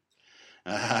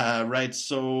 Right,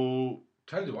 so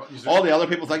tell you what, all the other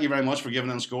people, thank you very much for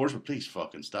giving in scores, but please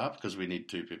fucking stop, because we need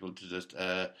 2 people to just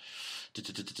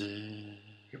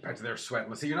get back to their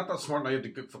sweating. See, you're not that smart now. You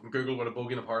have to fucking Google what a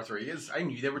bogey and a par 3 is. I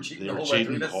knew they were cheating the whole way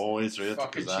through this. Always through it,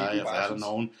 Fucking because cheating if I had bastards.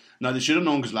 known. Now, they should have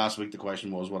known, because last week the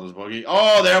question was, what is a bogey?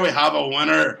 Oh, there we have a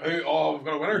winner. Oh, we've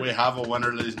got a winner. We have a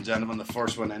winner, ladies and gentlemen. The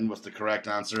first one in with the correct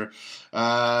answer.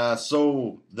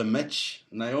 So, the Mitch,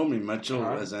 Naomi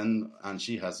Mitchell is in, and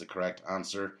she has the correct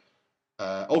answer.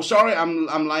 Sorry,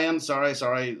 I'm lying.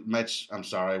 Sorry, Mitch. I'm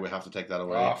sorry. We have to take that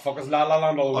away. Oh, fuck us, La La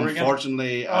Land all over again.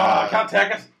 Unfortunately, I can't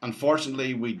take it.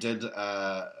 Unfortunately, we did.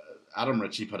 Adam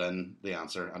Ritchie put in the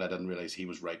answer, and I didn't realise he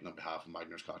was writing on behalf of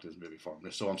Magner's Cocktails and Baby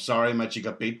Formula. So I'm sorry, Mitch, you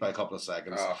got beat by a couple of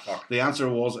seconds. Oh, fuck. The answer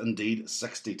was indeed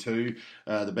 62.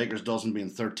 The baker's dozen being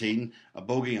 13. A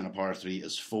bogey and a par 3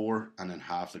 is 4, and then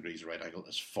half degrees right angle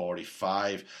is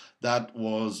 45. That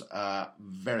was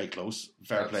very close.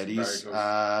 Fair play to you.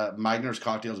 Magner's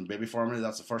Cocktails and Baby Formula.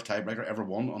 That's the first tiebreaker ever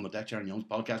won on the Deck Chair and Young's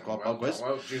podcast called Pub Quiz.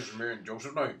 Well, Jesus, Mary and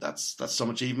Joseph now. That's some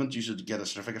achievement. You should get a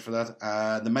certificate for that.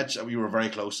 The Mitch, you were very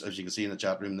close, as you can see in the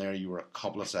chat room there. You were a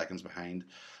couple of seconds behind.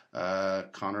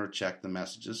 Connor, check the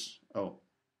messages. Oh,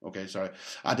 okay, sorry.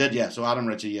 I did, yeah. So Adam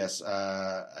Ritchie, yes,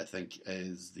 I think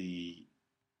is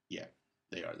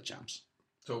they are the champs.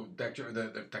 So,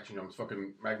 the Deck Young's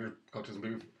fucking Magner Cocktails and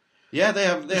Baby. Yeah, they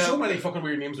have. There's so many fucking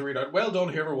weird names to read out. Well done,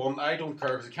 whoever won. I don't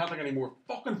care because I can't think any more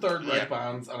fucking third right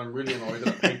bands, and I'm really annoyed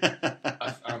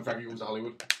that I'm Frankie Goes to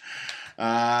Hollywood.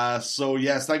 So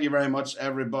yes, thank you very much,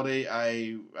 everybody.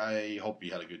 I hope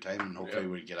you had a good time, and hopefully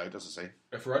we get out, as I say.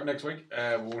 If we're out next week,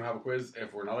 we won't have a quiz.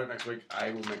 If we're not out next week,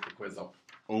 I will make the quiz up.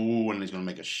 Oh, and he's going to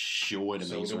make a show out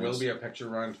of me. So there will be a picture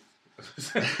round.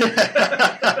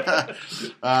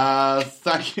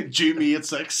 Thank you, Jimmy at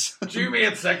 6. Jimmy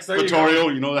at 6. Vittorio,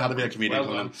 you know there had to be a comedian well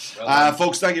coming done. in.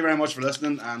 Folks, thank you very much for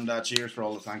listening, and cheers for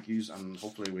all the thank yous, and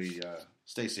hopefully we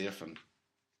stay safe and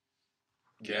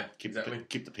keep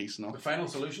the peace and all. The Final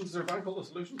Solutions. Is there a band called The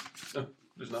Solutions? No,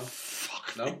 there's no.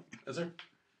 Fuck. No, is there?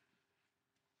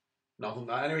 Nothing.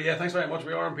 Anyway, yeah, thanks very much.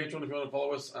 We are on Patreon if you want to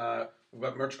follow us. We've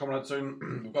got merch coming out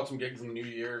soon. We've got some gigs in the new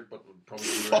year, but we'll probably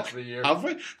do the rest of the year. Have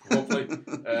we? Hopefully.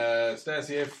 Stay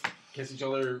safe, kiss each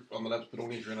other on the lips, but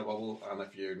only if you're in a bubble, and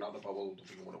if you're not in a bubble, don't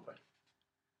think you want to play.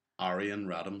 Arian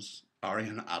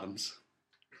Adams.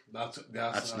 That's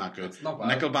not good. That's not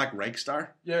bad. Nickelback Reichstar.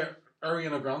 Yeah,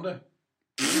 Ariana Grande.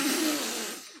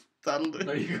 That'll do.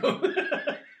 There you go.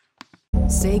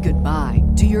 Say goodbye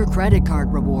to your credit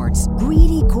card rewards.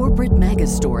 Greedy corporate mega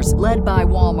stores, led by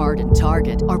Walmart and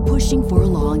Target, are pushing for a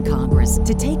law in Congress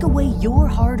to take away your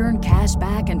hard-earned cash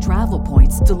back and travel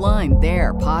points to line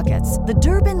their pockets. The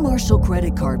Durbin-Marshall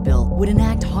credit card bill would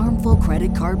enact harmful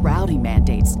credit card routing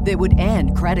mandates that would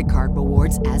end credit card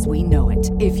rewards as we know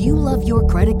it. If you love your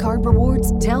credit card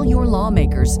rewards, tell your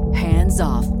lawmakers, hands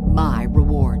off my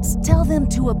rewards. Tell them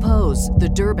to oppose the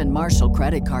Durbin-Marshall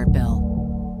credit card bill.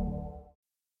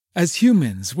 As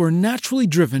humans, we're naturally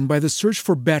driven by the search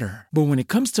for better. But when it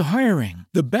comes to hiring,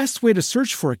 the best way to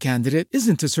search for a candidate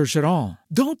isn't to search at all.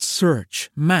 Don't search,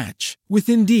 match with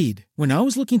Indeed. When I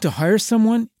was looking to hire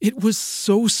someone, it was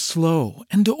so slow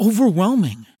and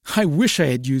overwhelming. I wish I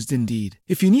had used Indeed.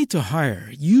 If you need to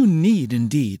hire, you need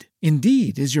Indeed.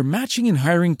 Indeed is your matching and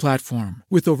hiring platform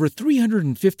with over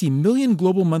 350 million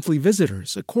global monthly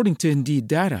visitors, according to Indeed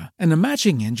data, and a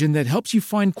matching engine that helps you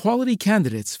find quality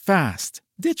candidates fast.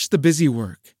 Ditch the busy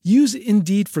work. Use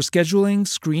Indeed for scheduling,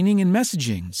 screening, and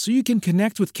messaging so you can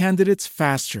connect with candidates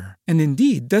faster. And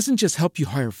Indeed doesn't just help you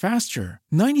hire faster.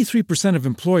 93% of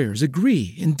employers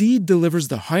agree Indeed delivers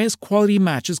the highest quality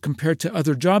matches compared to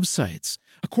other job sites,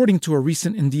 according to a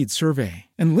recent Indeed survey.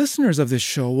 And listeners of this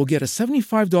show will get a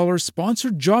 $75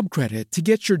 sponsored job credit to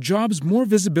get your jobs more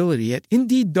visibility at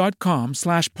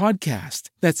Indeed.com/podcast.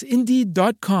 That's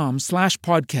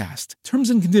Indeed.com/podcast. Terms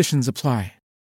and conditions apply.